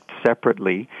tracked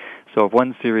separately. So if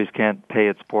one series can't pay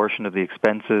its portion of the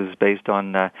expenses based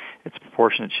on its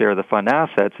proportionate share of the fund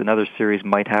assets, another series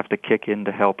might have to kick in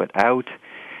to help it out.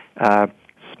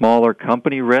 Smaller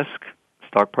company risk.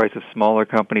 Stock price of smaller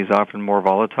companies often more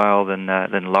volatile than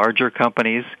larger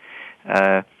companies.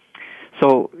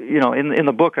 So, in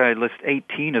the book I list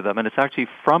 18 of them, and it's actually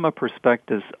from a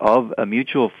perspective of a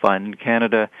mutual fund.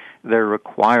 Canada, they're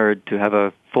required to have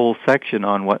a full section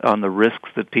on the risks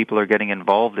that people are getting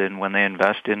involved in when they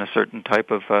invest in a certain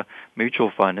type of mutual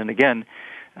fund. And again,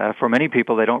 for many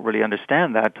people, they don't really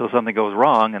understand that till something goes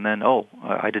wrong, and then,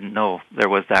 I didn't know there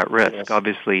was that risk. Yes.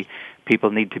 Obviously,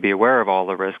 people need to be aware of all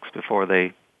the risks before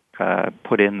they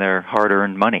put in their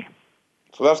hard-earned money.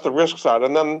 So that's the risk side.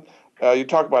 And then you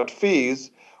talk about fees.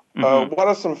 Mm-hmm. What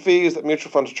are some fees that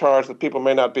mutual funds charge that people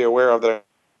may not be aware of that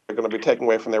are going to be taken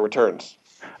away from their returns?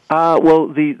 There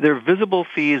are visible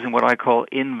fees and what I call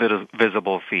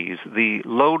invisible fees. The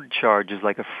load charge is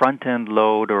like a front-end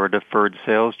load or a deferred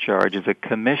sales charge is a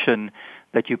commission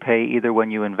that you pay either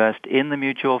when you invest in the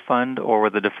mutual fund or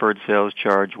with a deferred sales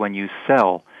charge when you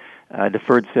sell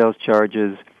Deferred sales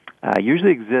charges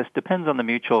usually exist, depends on the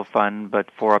mutual fund, but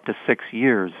for up to 6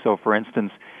 years. So, for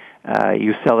instance,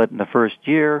 you sell it in the first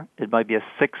year, it might be a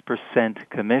 6%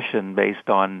 commission based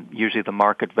on usually the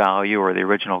market value or the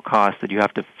original cost that you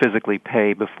have to physically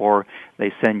pay before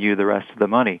they send you the rest of the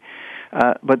money.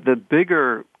 But the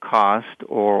bigger cost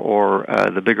or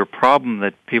the bigger problem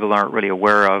that people aren't really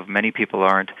aware of, many people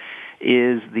aren't,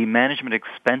 is the management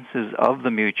expenses of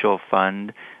the mutual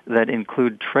fund that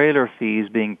include trailer fees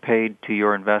being paid to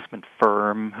your investment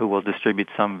firm who will distribute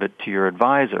some of it to your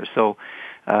advisor. So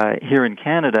here in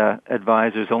Canada,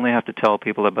 advisors only have to tell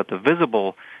people about the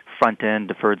visible front-end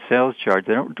deferred sales charge.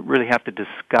 They don't really have to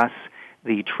discuss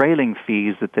the trailing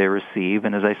fees that they receive.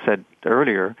 And as I said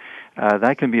earlier,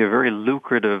 that can be a very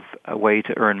lucrative way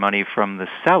to earn money from the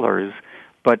sellers,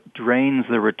 but drains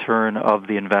the return of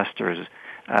the investors.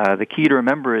 The key to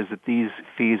remember is that these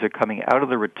fees are coming out of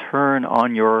the return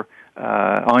on your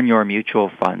mutual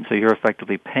fund. So you're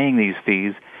effectively paying these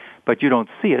fees, but you don't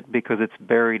see it because it's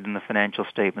buried in the financial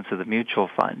statements of the mutual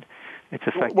fund. It's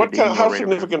affected. How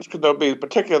significant could there be,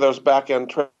 particularly those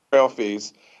back-end trail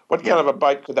fees? What kind of a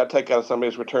bite could that take out of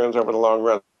somebody's returns over the long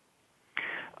run?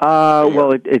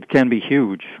 Well, it can be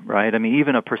huge, right? I mean,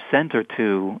 even a % or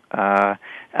two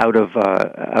out of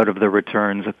the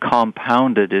returns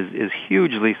compounded is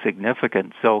hugely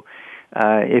significant. So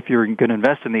if you're going to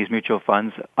invest in these mutual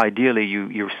funds, ideally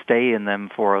you stay in them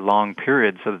for a long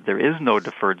period so that there is no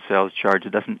deferred sales charge.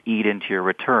 It doesn't eat into your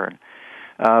return.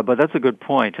 But that's a good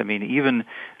point. I mean, even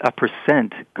a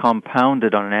 %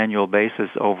 compounded on an annual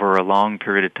basis over a long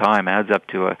period of time adds up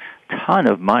to a ton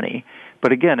of money.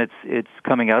 But again, it's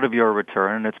coming out of your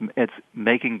return, and it's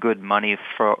making good money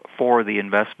for the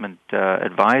investment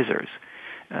advisors.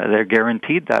 They're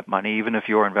guaranteed that money, even if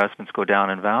your investments go down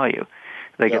in value.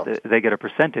 They get a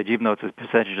percentage, even though it's a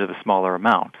percentage of a smaller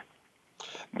amount.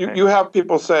 Okay. You have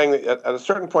people saying that at a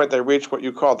certain point they reach what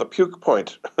you call the puke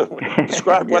point.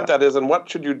 Describe what that is, and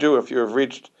what should you do if you have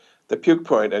reached the puke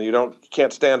point and you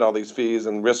can't stand all these fees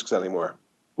and risks anymore?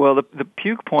 Well, the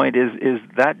puke point is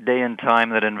that day and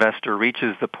time that investor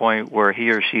reaches the point where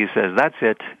he or she says, that's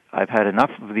it, I've had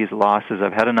enough of these losses,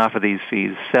 I've had enough of these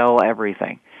fees, sell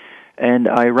everything. And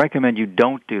I recommend you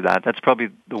don't do that. That's probably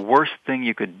the worst thing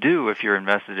you could do if you're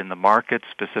invested in the market,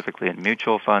 specifically in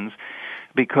mutual funds,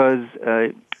 because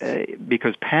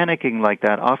panicking like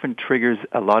that often triggers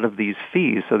a lot of these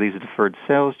fees. So these deferred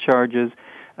sales charges,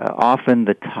 often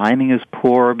the timing is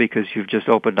poor because you've just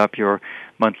opened up your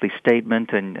monthly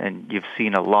statement and you've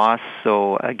seen a loss.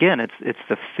 So again, it's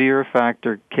the fear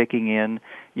factor kicking in.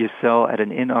 You sell at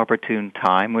an inopportune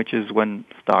time, which is when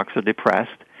stocks are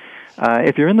depressed.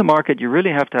 If you're in the market, you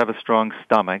really have to have a strong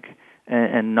stomach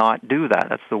and not do that.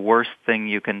 That's the worst thing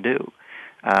you can do.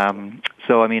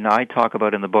 So, I mean, I talk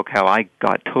about in the book how I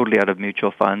got totally out of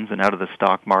mutual funds and out of the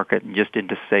stock market and just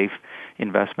into safe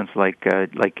investments like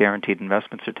guaranteed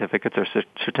investment certificates or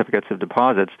certificates of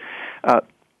deposits.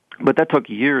 But that took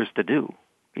years to do.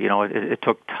 You know, it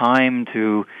took time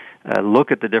to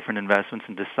look at the different investments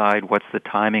and decide what's the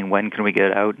timing, when can we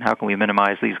get out, and how can we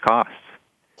minimize these costs.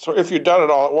 So if you'd done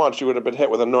it all at once, you would have been hit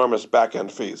with enormous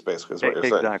back-end fees, basically, is what you're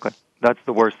saying. Exactly. That's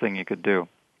the worst thing you could do.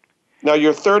 Now,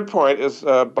 your third point is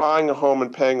buying a home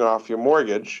and paying off your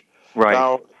mortgage. Right.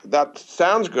 Now, that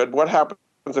sounds good. What happens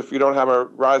if you don't have a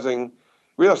rising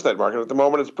real estate market? At the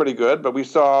moment, it's pretty good, but we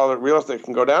saw that real estate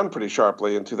can go down pretty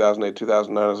sharply in 2008,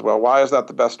 2009 as well. Why is that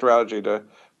the best strategy, to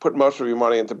put most of your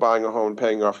money into buying a home and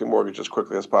paying off your mortgage as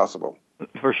quickly as possible?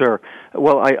 For sure.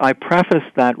 Well, I preface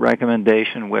that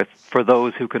recommendation with, for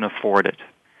those who can afford it.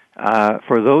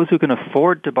 For those who can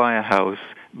afford to buy a house,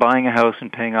 buying a house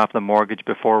and paying off the mortgage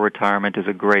before retirement is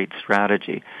a great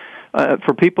strategy.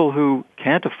 For people who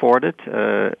can't afford it,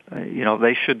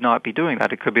 they should not be doing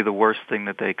that. It could be the worst thing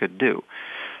that they could do.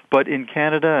 But in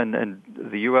Canada and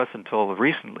the U.S. until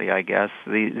recently, I guess,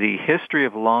 the history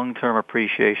of long-term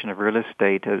appreciation of real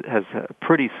estate has a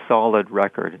pretty solid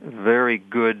record, very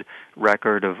good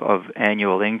record of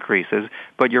annual increases.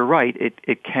 But you're right,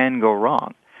 it can go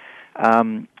wrong.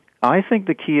 I think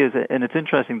the key is, and it's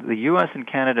interesting, the U.S. and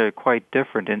Canada are quite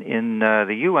different. In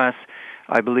the U.S.,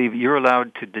 I believe you're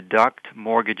allowed to deduct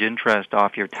mortgage interest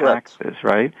off your taxes,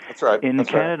 right? That's right. In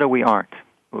Canada, we aren't.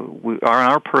 On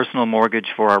our personal mortgage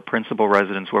for our principal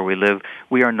residence where we live,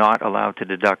 we are not allowed to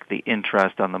deduct the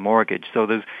interest on the mortgage. So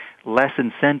there's less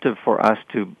incentive for us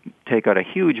to take out a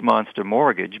huge monster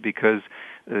mortgage because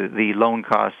the loan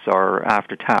costs are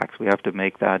after tax. We have to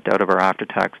make that out of our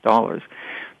after-tax dollars.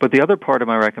 But the other part of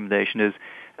my recommendation is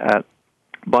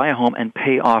buy a home and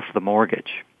pay off the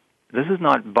mortgage. This is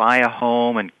not buy a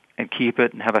home and keep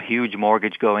it and have a huge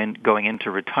mortgage going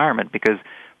into retirement, because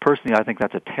personally, I think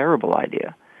that's a terrible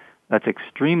idea. That's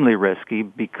extremely risky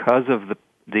because of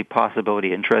the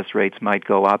possibility interest rates might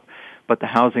go up, but the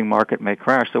housing market may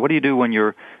crash. So what do you do when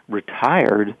you're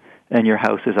retired and your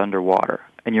house is underwater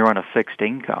and you're on a fixed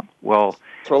income? Well,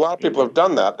 so a lot of people have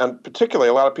done that, and particularly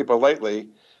a lot of people lately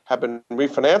have been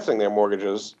refinancing their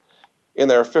mortgages in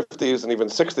their 50s and even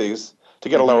 60s to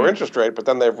get a lower interest rate, but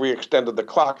then they've re-extended the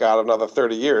clock out another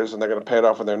 30 years, and they're going to pay it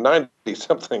off when they're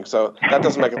 90-something. So that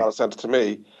doesn't make a lot of sense to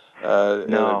me.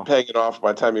 No. Paying it off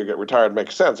by the time you get retired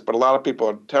makes sense, but a lot of people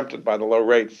are tempted by the low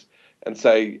rates and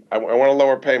say, I want a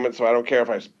lower payment, so I don't care if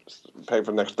I pay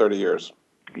for the next 30 years.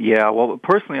 Yeah, well,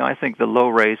 personally, I think the low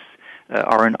rates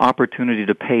are an opportunity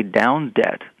to pay down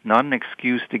debt, not an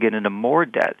excuse to get into more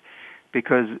debt.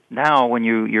 Because now when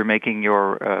you're making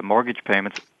your mortgage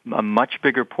payments, a much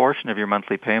bigger portion of your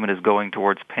monthly payment is going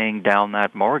towards paying down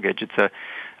that mortgage. It's an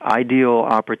ideal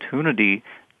opportunity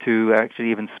to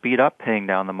actually even speed up paying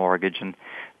down the mortgage. And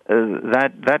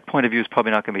that point of view is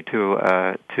probably not going to be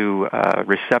too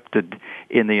receptive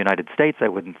in the United States, I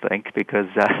wouldn't think, because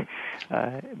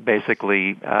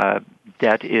basically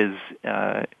debt is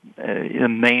the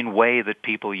main way that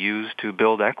people use to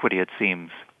build equity, it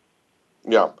seems.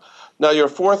 Yeah. Now, your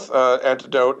fourth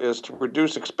antidote is to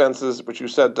reduce expenses, which you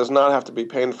said does not have to be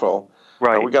painful.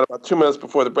 Right. We got about 2 minutes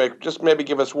before the break. Just maybe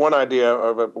give us one idea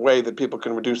of a way that people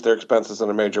can reduce their expenses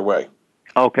in a major way.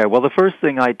 Okay. Well, the first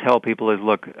thing I tell people is,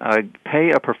 look,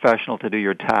 pay a professional to do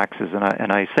your taxes.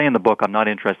 And I say in the book, I'm not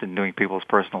interested in doing people's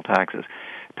personal taxes.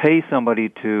 Pay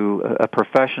somebody a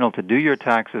professional to do your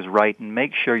taxes right, and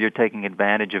make sure you're taking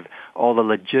advantage of all the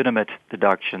legitimate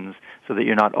deductions so that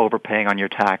you're not overpaying on your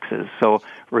taxes. So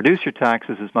reduce your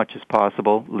taxes as much as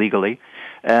possible legally.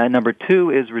 Number two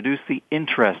is reduce the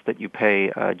interest that you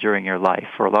pay during your life.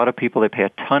 For a lot of people, they pay a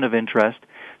ton of interest.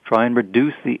 Try and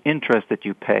reduce the interest that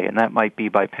you pay, and that might be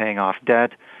by paying off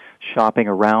debt, shopping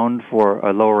around for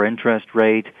a lower interest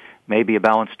rate, maybe a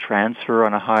balance transfer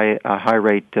on a high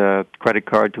rate credit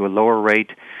card to a lower rate,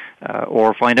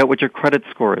 or find out what your credit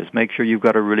score is. Make sure you've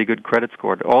got a really good credit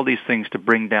score. All these things to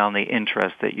bring down the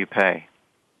interest that you pay.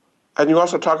 And you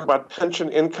also talk about pension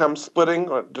income splitting.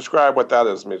 Describe what that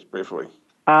is briefly.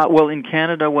 Well, in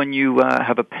Canada, when you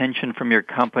have a pension from your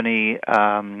company,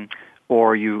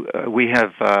 or we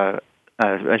have a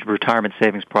retirement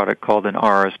savings product called an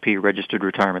RRSP, Registered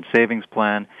Retirement Savings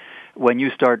Plan. When you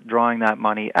start drawing that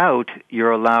money out,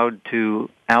 you're allowed to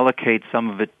allocate some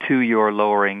of it to your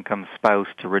lower income spouse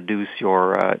to reduce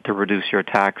your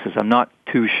taxes. I'm not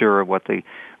too sure what the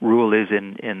rule is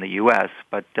in the U.S.,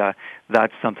 but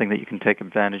that's something that you can take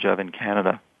advantage of in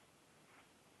Canada.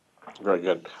 Very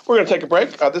good. We're going to take a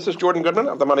break. This is Jordan Goodman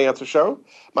of The Money Answer Show.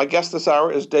 My guest this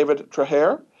hour is David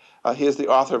Traher. He is the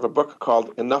author of a book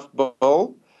called Enough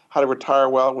Bull, How to Retire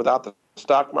Well Without the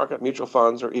Stock Market, Mutual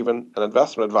Funds, or even an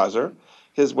investment advisor.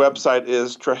 His website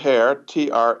is Trahair,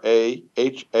 TRAHAIR.com.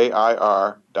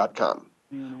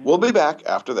 We'll be back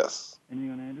after this.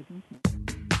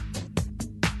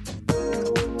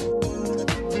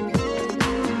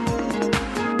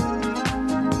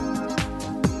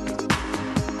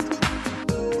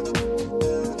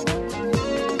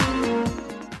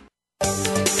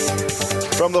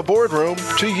 From the boardroom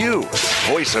to you,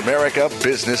 Voice America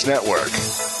Business Network.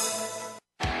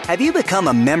 Have you become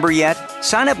a member yet?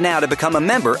 Sign up now to become a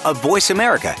member of Voice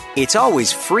America. It's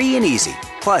always free and easy.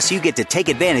 Plus, you get to take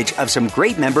advantage of some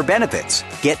great member benefits.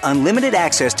 Get unlimited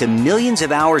access to millions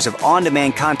of hours of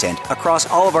on-demand content across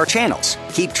all of our channels.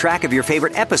 Keep track of your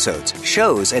favorite episodes,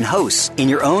 shows, and hosts in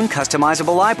your own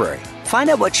customizable library. Find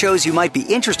out what shows you might be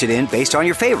interested in based on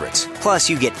your favorites. Plus,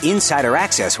 you get insider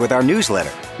access with our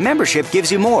newsletter. Membership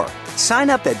gives you more. Sign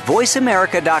up at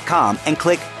voiceamerica.com and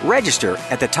click Register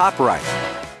at the top right.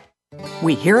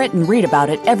 We hear it and read about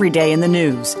it every day in the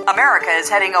news. America is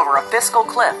heading over a fiscal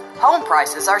cliff. Home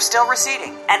prices are still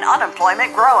receding and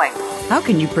unemployment growing. How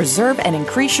can you preserve and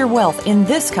increase your wealth in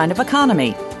this kind of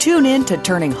economy? Tune in to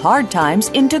Turning Hard Times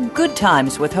into Good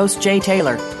Times with host Jay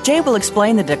Taylor. Jay will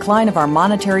explain the decline of our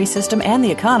monetary system and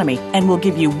the economy, and will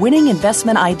give you winning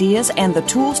investment ideas and the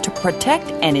tools to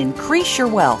protect and increase your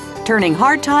wealth. Turning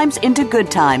Hard Times into Good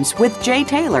Times with Jay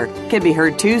Taylor can be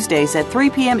heard Tuesdays at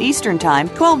 3 p.m. Eastern Time,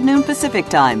 12 noon Pacific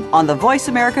Time on the Voice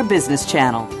America Business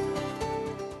Channel.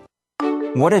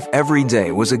 What if every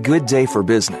day was a good day for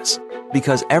business?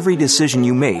 Because every decision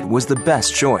you made was the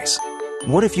best choice.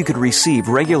 What if you could receive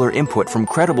regular input from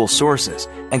credible sources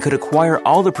and could acquire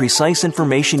all the precise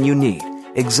information you need,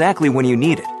 exactly when you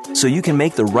need it, so you can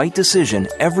make the right decision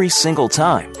every single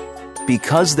time?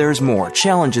 Because There's More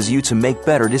challenges you to make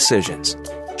better decisions.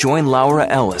 Join Laura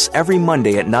Ellis every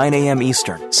Monday at 9 a.m.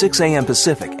 Eastern, 6 a.m.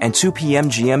 Pacific, and 2 p.m.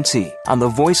 GMT on the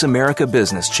Voice America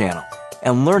Business Channel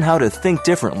and learn how to think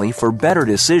differently for better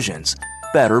decisions,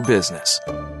 better business.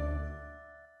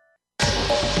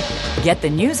 Get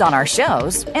the news on our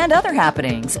shows and other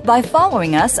happenings by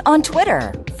following us on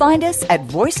Twitter. Find us at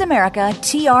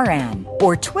VoiceAmericaTRN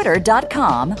or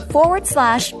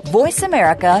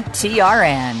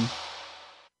twitter.com/VoiceAmericaTRN.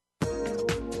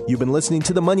 You've been listening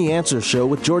to the Money Answer Show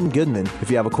with Jordan Goodman. If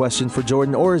you have a question for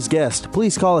Jordan or his guest,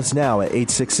 please call us now at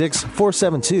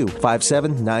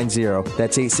 866-472-5790.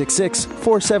 That's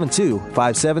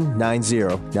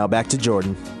 866-472-5790. Now back to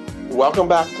Jordan. Welcome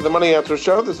back to the Money Answer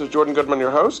Show. This is Jordan Goodman,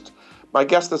 your host. My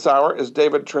guest this hour is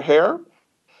David Trahair.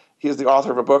 He is the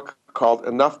author of a book called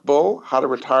Enough Bull, How to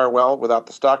Retire Well Without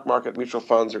the Stock Market, Mutual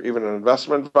Funds, or even an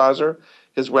investment advisor.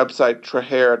 His website,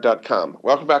 Trahair.com.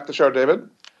 Welcome back to the show, David.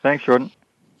 Thanks, Jordan.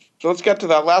 So let's get to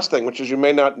that last thing, which is you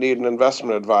may not need an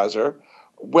investment advisor.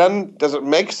 When does it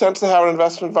make sense to have an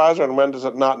investment advisor, and when does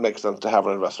it not make sense to have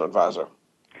an investment advisor?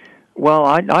 Well,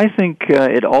 I think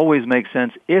it always makes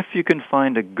sense if you can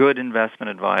find a good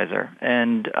investment advisor.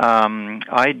 And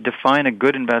I define a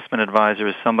good investment advisor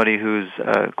as somebody who's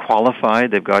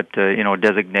qualified. They've got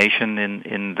designation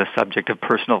in the subject of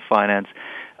personal finance.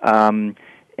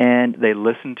 And they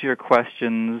listen to your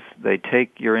questions. They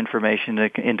take your information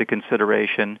into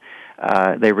consideration.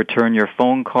 They return your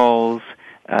phone calls.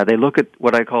 They look at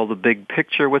what I call the big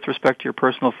picture with respect to your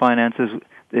personal finances.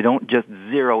 They don't just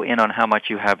zero in on how much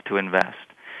you have to invest.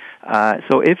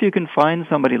 So if you can find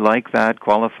somebody like that,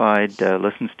 qualified,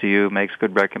 listens to you, makes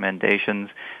good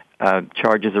recommendations,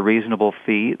 charges a reasonable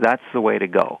fee, that's the way to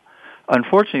go.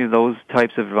 Unfortunately, those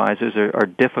types of advisors are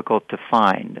difficult to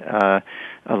find.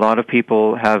 A lot of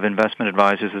people have investment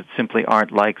advisors that simply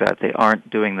aren't like that. They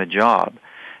aren't doing the job.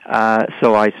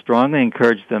 So I strongly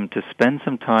encourage them to spend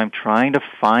some time trying to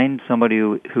find somebody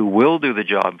who will do the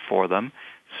job for them,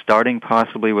 starting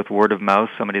possibly with word of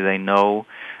mouth, somebody they know,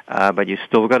 but you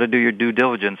still got to do your due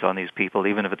diligence on these people,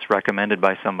 even if it's recommended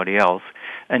by somebody else,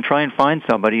 and try and find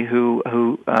somebody who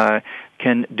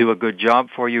can do a good job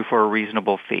for you for a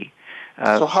reasonable fee.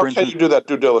 So how can you do that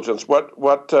due diligence? What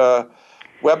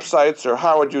websites or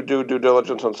how would you do due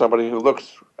diligence on somebody who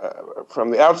looks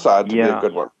from the outside to be a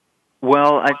good one?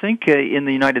 Well, I think in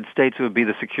the United States it would be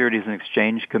the Securities and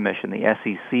Exchange Commission. The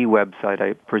SEC website,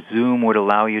 I presume, would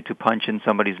allow you to punch in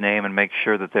somebody's name and make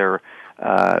sure that they're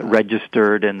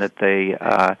registered and that they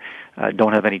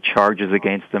don't have any charges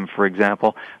against them, for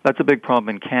example. That's a big problem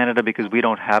in Canada because we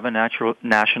don't have a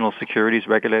national securities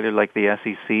regulator like the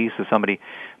SEC, so somebody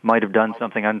might have done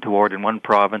something untoward in one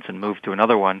province and moved to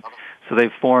another one. So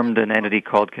they've formed an entity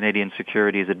called Canadian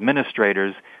Securities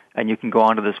Administrators, and you can go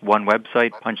onto this one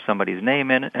website, punch somebody's name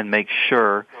in, and make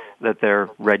sure that they're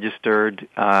registered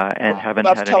and haven't had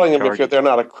any charges. That's telling them if they're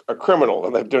not a criminal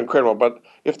and they're doing criminal. But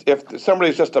if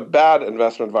somebody's just a bad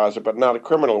investment advisor but not a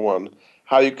criminal one,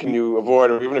 how can you avoid,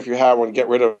 or even if you have one, get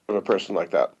rid of a person like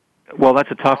that? Well,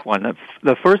 that's a tough one.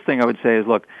 The first thing I would say is,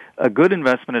 look, a good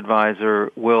investment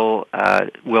advisor will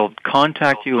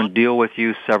contact you and deal with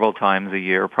you several times a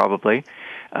year, probably.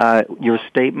 Your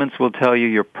statements will tell you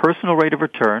your personal rate of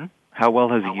return, how well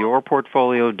has your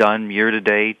portfolio done year to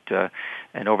date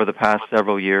and over the past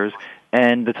several years,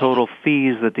 and the total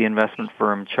fees that the investment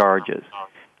firm charges.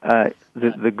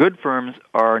 The good firms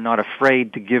are not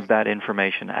afraid to give that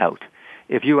information out.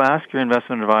 If you ask your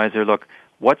investment advisor, look,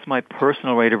 what's my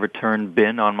personal rate of return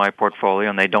been on my portfolio,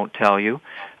 and they don't tell you,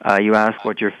 you ask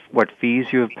what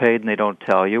fees you have paid, and they don't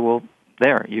tell you, well,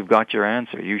 there, you've got your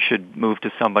answer. You should move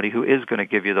to somebody who is going to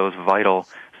give you those vital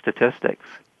statistics.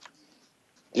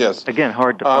 Yes. Again,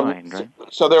 hard to find, right?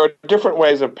 So there are different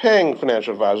ways of paying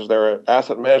financial advisors. There are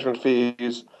asset management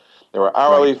fees, there are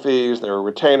hourly fees, there are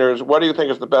retainers. What do you think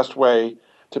is the best way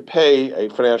to pay a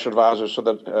financial advisor so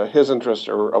that his interests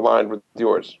are aligned with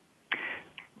yours?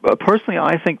 Personally,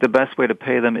 I think the best way to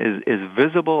pay them is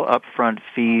visible upfront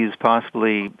fees,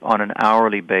 possibly on an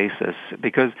hourly basis,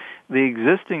 because the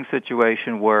existing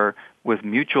situation where with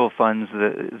mutual funds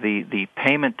the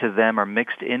payment to them are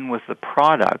mixed in with the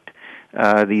product,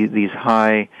 these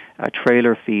high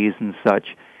trailer fees and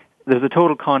such, there's a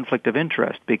total conflict of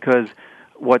interest because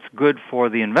what's good for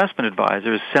the investment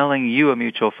advisor is selling you a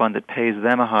mutual fund that pays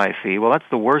them a high fee. Well, that's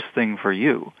the worst thing for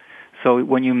you. So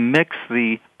when you mix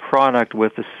the product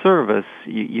with the service,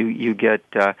 you get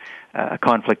a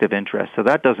conflict of interest. So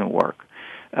that doesn't work.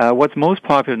 What's most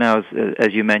popular now, is,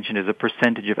 as you mentioned, is a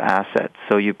percentage of assets.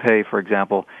 So you pay, for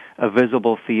example, a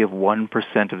visible fee of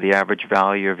 1% of the average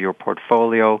value of your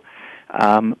portfolio.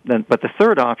 But the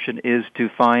third option is to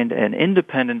find an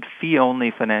independent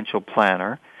fee-only financial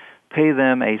planner pay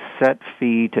them a set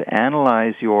fee to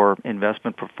analyze your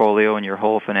investment portfolio and your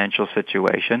whole financial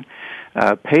situation.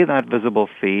 Pay that visible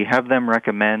fee, have them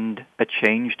recommend a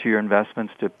change to your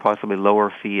investments to possibly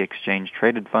lower fee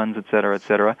exchange-traded funds, et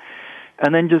cetera,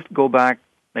 and then just go back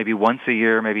maybe once a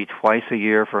year, maybe twice a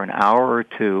year for an hour or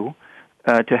two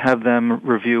to have them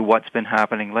review what's been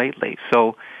happening lately.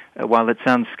 So while it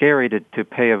sounds scary to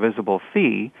pay a visible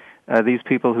fee, these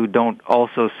people who don't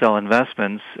also sell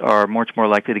investments are much more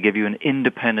likely to give you an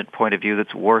independent point of view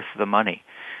that's worth the money.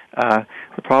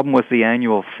 The problem with the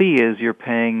annual fee is you're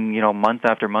paying, month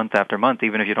after month after month,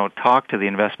 even if you don't talk to the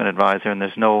investment advisor and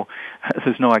there's no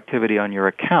activity on your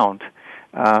account.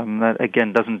 That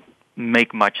again doesn't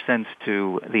make much sense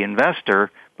to the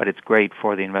investor, but it's great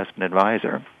for the investment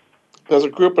advisor. There's a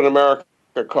group in America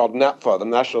called NAPFA, the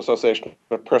National Association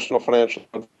of Personal Financial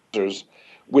Advisors,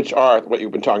 which are what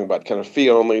you've been talking about, kind of fee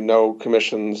only, no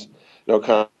commissions, no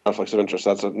conflicts of interest.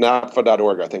 That's at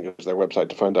napfa.org, I think is their website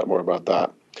to find out more about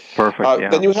that.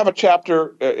 Perfect. Then you have a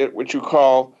chapter which you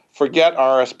call Forget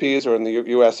RSPs, or in the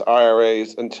U.S.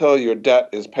 IRAs, until your debt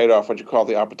is paid off, what you call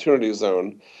the opportunity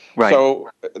zone. Right. So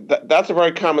that's a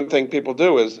very common thing people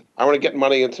do is, I want to get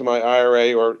money into my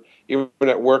IRA, or even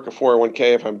at work, a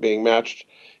 401k if I'm being matched,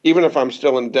 even if I'm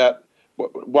still in debt.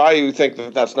 Why do you think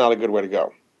that that's not a good way to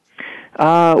go?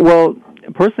 Well,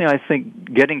 personally, I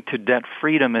think getting to debt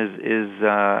freedom is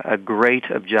a great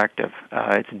objective.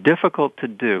 It's difficult to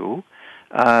do,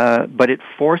 but it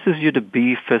forces you to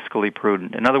be fiscally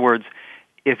prudent. In other words,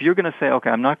 if you're going to say, okay,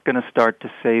 I'm not going to start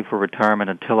to save for retirement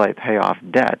until I pay off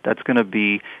debt, that's going to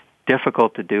be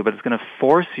difficult to do, but it's going to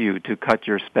force you to cut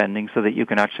your spending so that you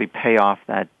can actually pay off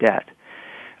that debt.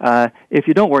 If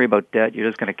you don't worry about debt, you're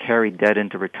just going to carry debt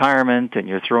into retirement, and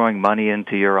you're throwing money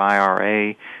into your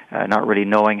IRA, not really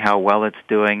knowing how well it's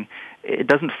doing. It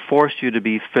doesn't force you to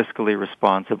be fiscally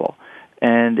responsible.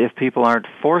 And if people aren't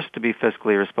forced to be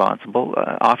fiscally responsible,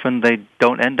 often they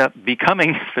don't end up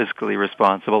becoming fiscally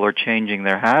responsible or changing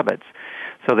their habits.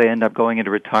 So they end up going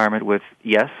into retirement with,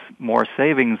 yes, more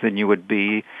savings than you would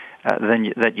be,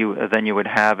 than you would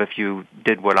have if you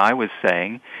did what I was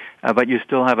saying, but you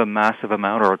still have a massive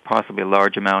amount or possibly a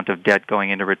large amount of debt going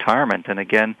into retirement. And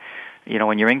again,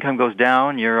 when your income goes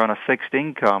down, you're on a fixed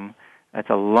income. It's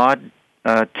a lot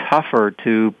tougher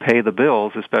to pay the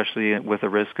bills, especially with the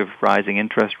risk of rising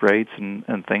interest rates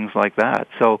and things like that.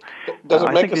 So, does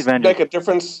it make a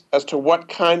difference as to what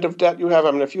kind of debt you have?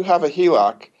 I mean, if you have a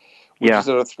HELOC, which is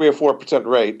at a 3 or 4%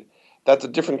 rate, that's a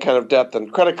different kind of debt than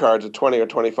credit cards at 20 or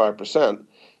 25%.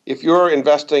 If you're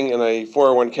investing in a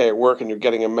 401k at work and you're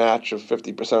getting a match of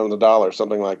 50% of the dollar,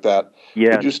 something like that,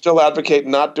 would you still advocate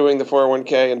not doing the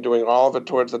 401k and doing all of it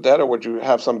towards the debt, or would you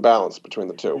have some balance between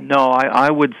the two? No, I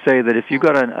would say that if you've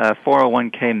got a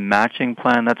 401k matching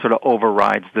plan, that sort of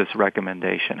overrides this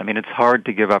recommendation. I mean, it's hard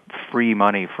to give up free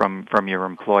money from your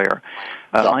employer.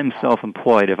 I'm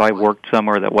self-employed. If I worked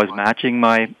somewhere that was matching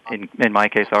my, in my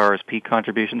case, RSP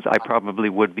contributions, I probably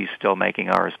would be still making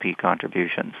RSP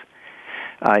contributions.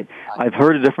 I've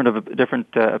heard a different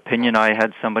opinion. I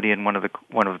had somebody in one of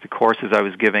the courses I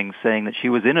was giving saying that she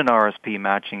was in an RSP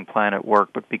matching plan at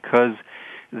work, but because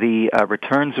the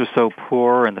returns were so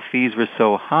poor and the fees were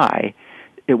so high,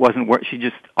 it wasn't worth. She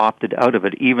just opted out of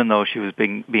it, even though she was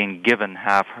being given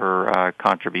half her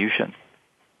contribution.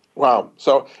 Wow!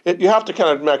 So you have to kind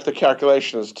of make the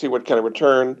calculations to see what kind of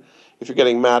return. If you're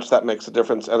getting matched, that makes a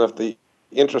difference, and if the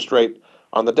interest rate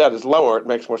on the debt is lower, it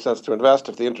makes more sense to invest.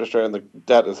 If the interest rate on the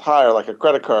debt is higher, like a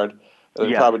credit card, then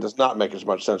it probably does not make as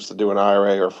much sense to do an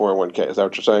IRA or 401k. Is that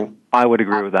what you're saying? I would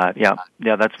agree with that. Yeah,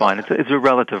 that's fine. It's a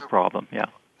relative problem. Yeah.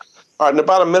 All right. In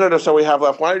about a minute or so we have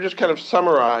left, why don't you just kind of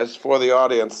summarize for the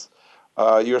audience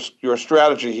your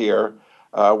strategy here,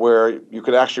 where you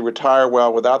could actually retire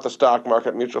well without the stock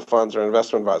market, mutual funds, or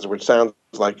investment advisor, which sounds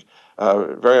like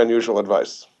very unusual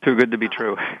advice. Too good to be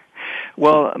true.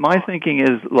 Well, my thinking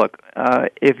is, look,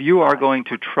 if you are going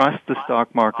to trust the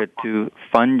stock market to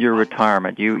fund your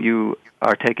retirement, you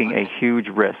are taking a huge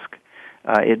risk.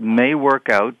 It may work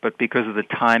out, but because of the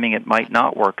timing, it might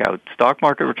not work out. Stock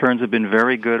market returns have been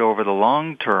very good over the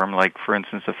long term, like, for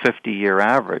instance, a 50-year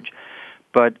average.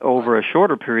 But over a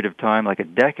shorter period of time, like a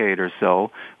decade or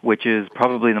so, which is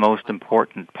probably the most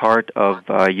important part of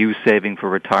you saving for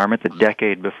retirement, the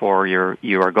decade before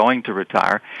you are going to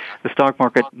retire, the stock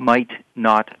market might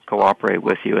not cooperate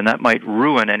with you, and that might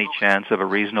ruin any chance of a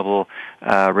reasonable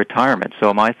retirement.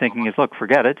 So my thinking is, look,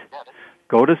 forget it.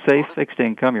 Go to safe fixed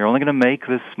income. You're only going to make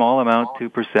this small amount,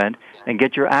 2%, and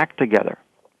get your act together.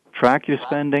 Track your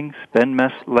spending, spend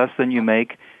less than you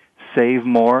make, save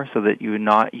more so that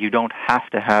you don't have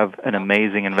to have an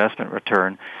amazing investment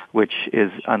return, which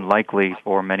is unlikely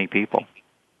for many people.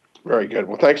 Very good.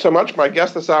 Well, thanks so much. My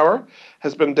guest this hour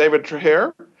has been David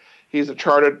Traher. He's a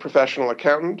chartered professional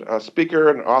accountant, a speaker,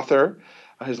 and author.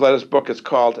 His latest book is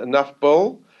called Enough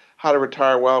Bull: How to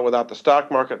Retire Well Without the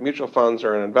Stock Market, Mutual Funds,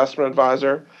 or an Investment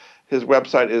Advisor. His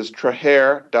website is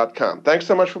traher.com. Thanks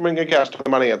so much for being a guest on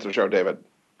the Money Answer Show, David.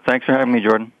 Thanks for having me,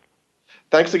 Jordan.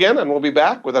 Thanks again, and we'll be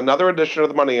back with another edition of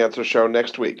the Money Answer Show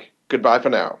next week. Goodbye for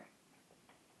now.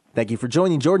 Thank you for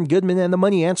joining Jordan Goodman and the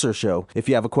Money Answer Show. If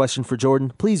you have a question for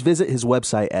Jordan, please visit his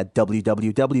website at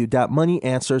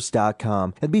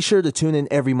www.moneyanswers.com. And be sure to tune in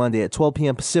every Monday at 12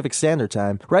 p.m. Pacific Standard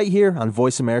Time right here on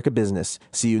Voice America Business.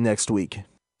 See you next week.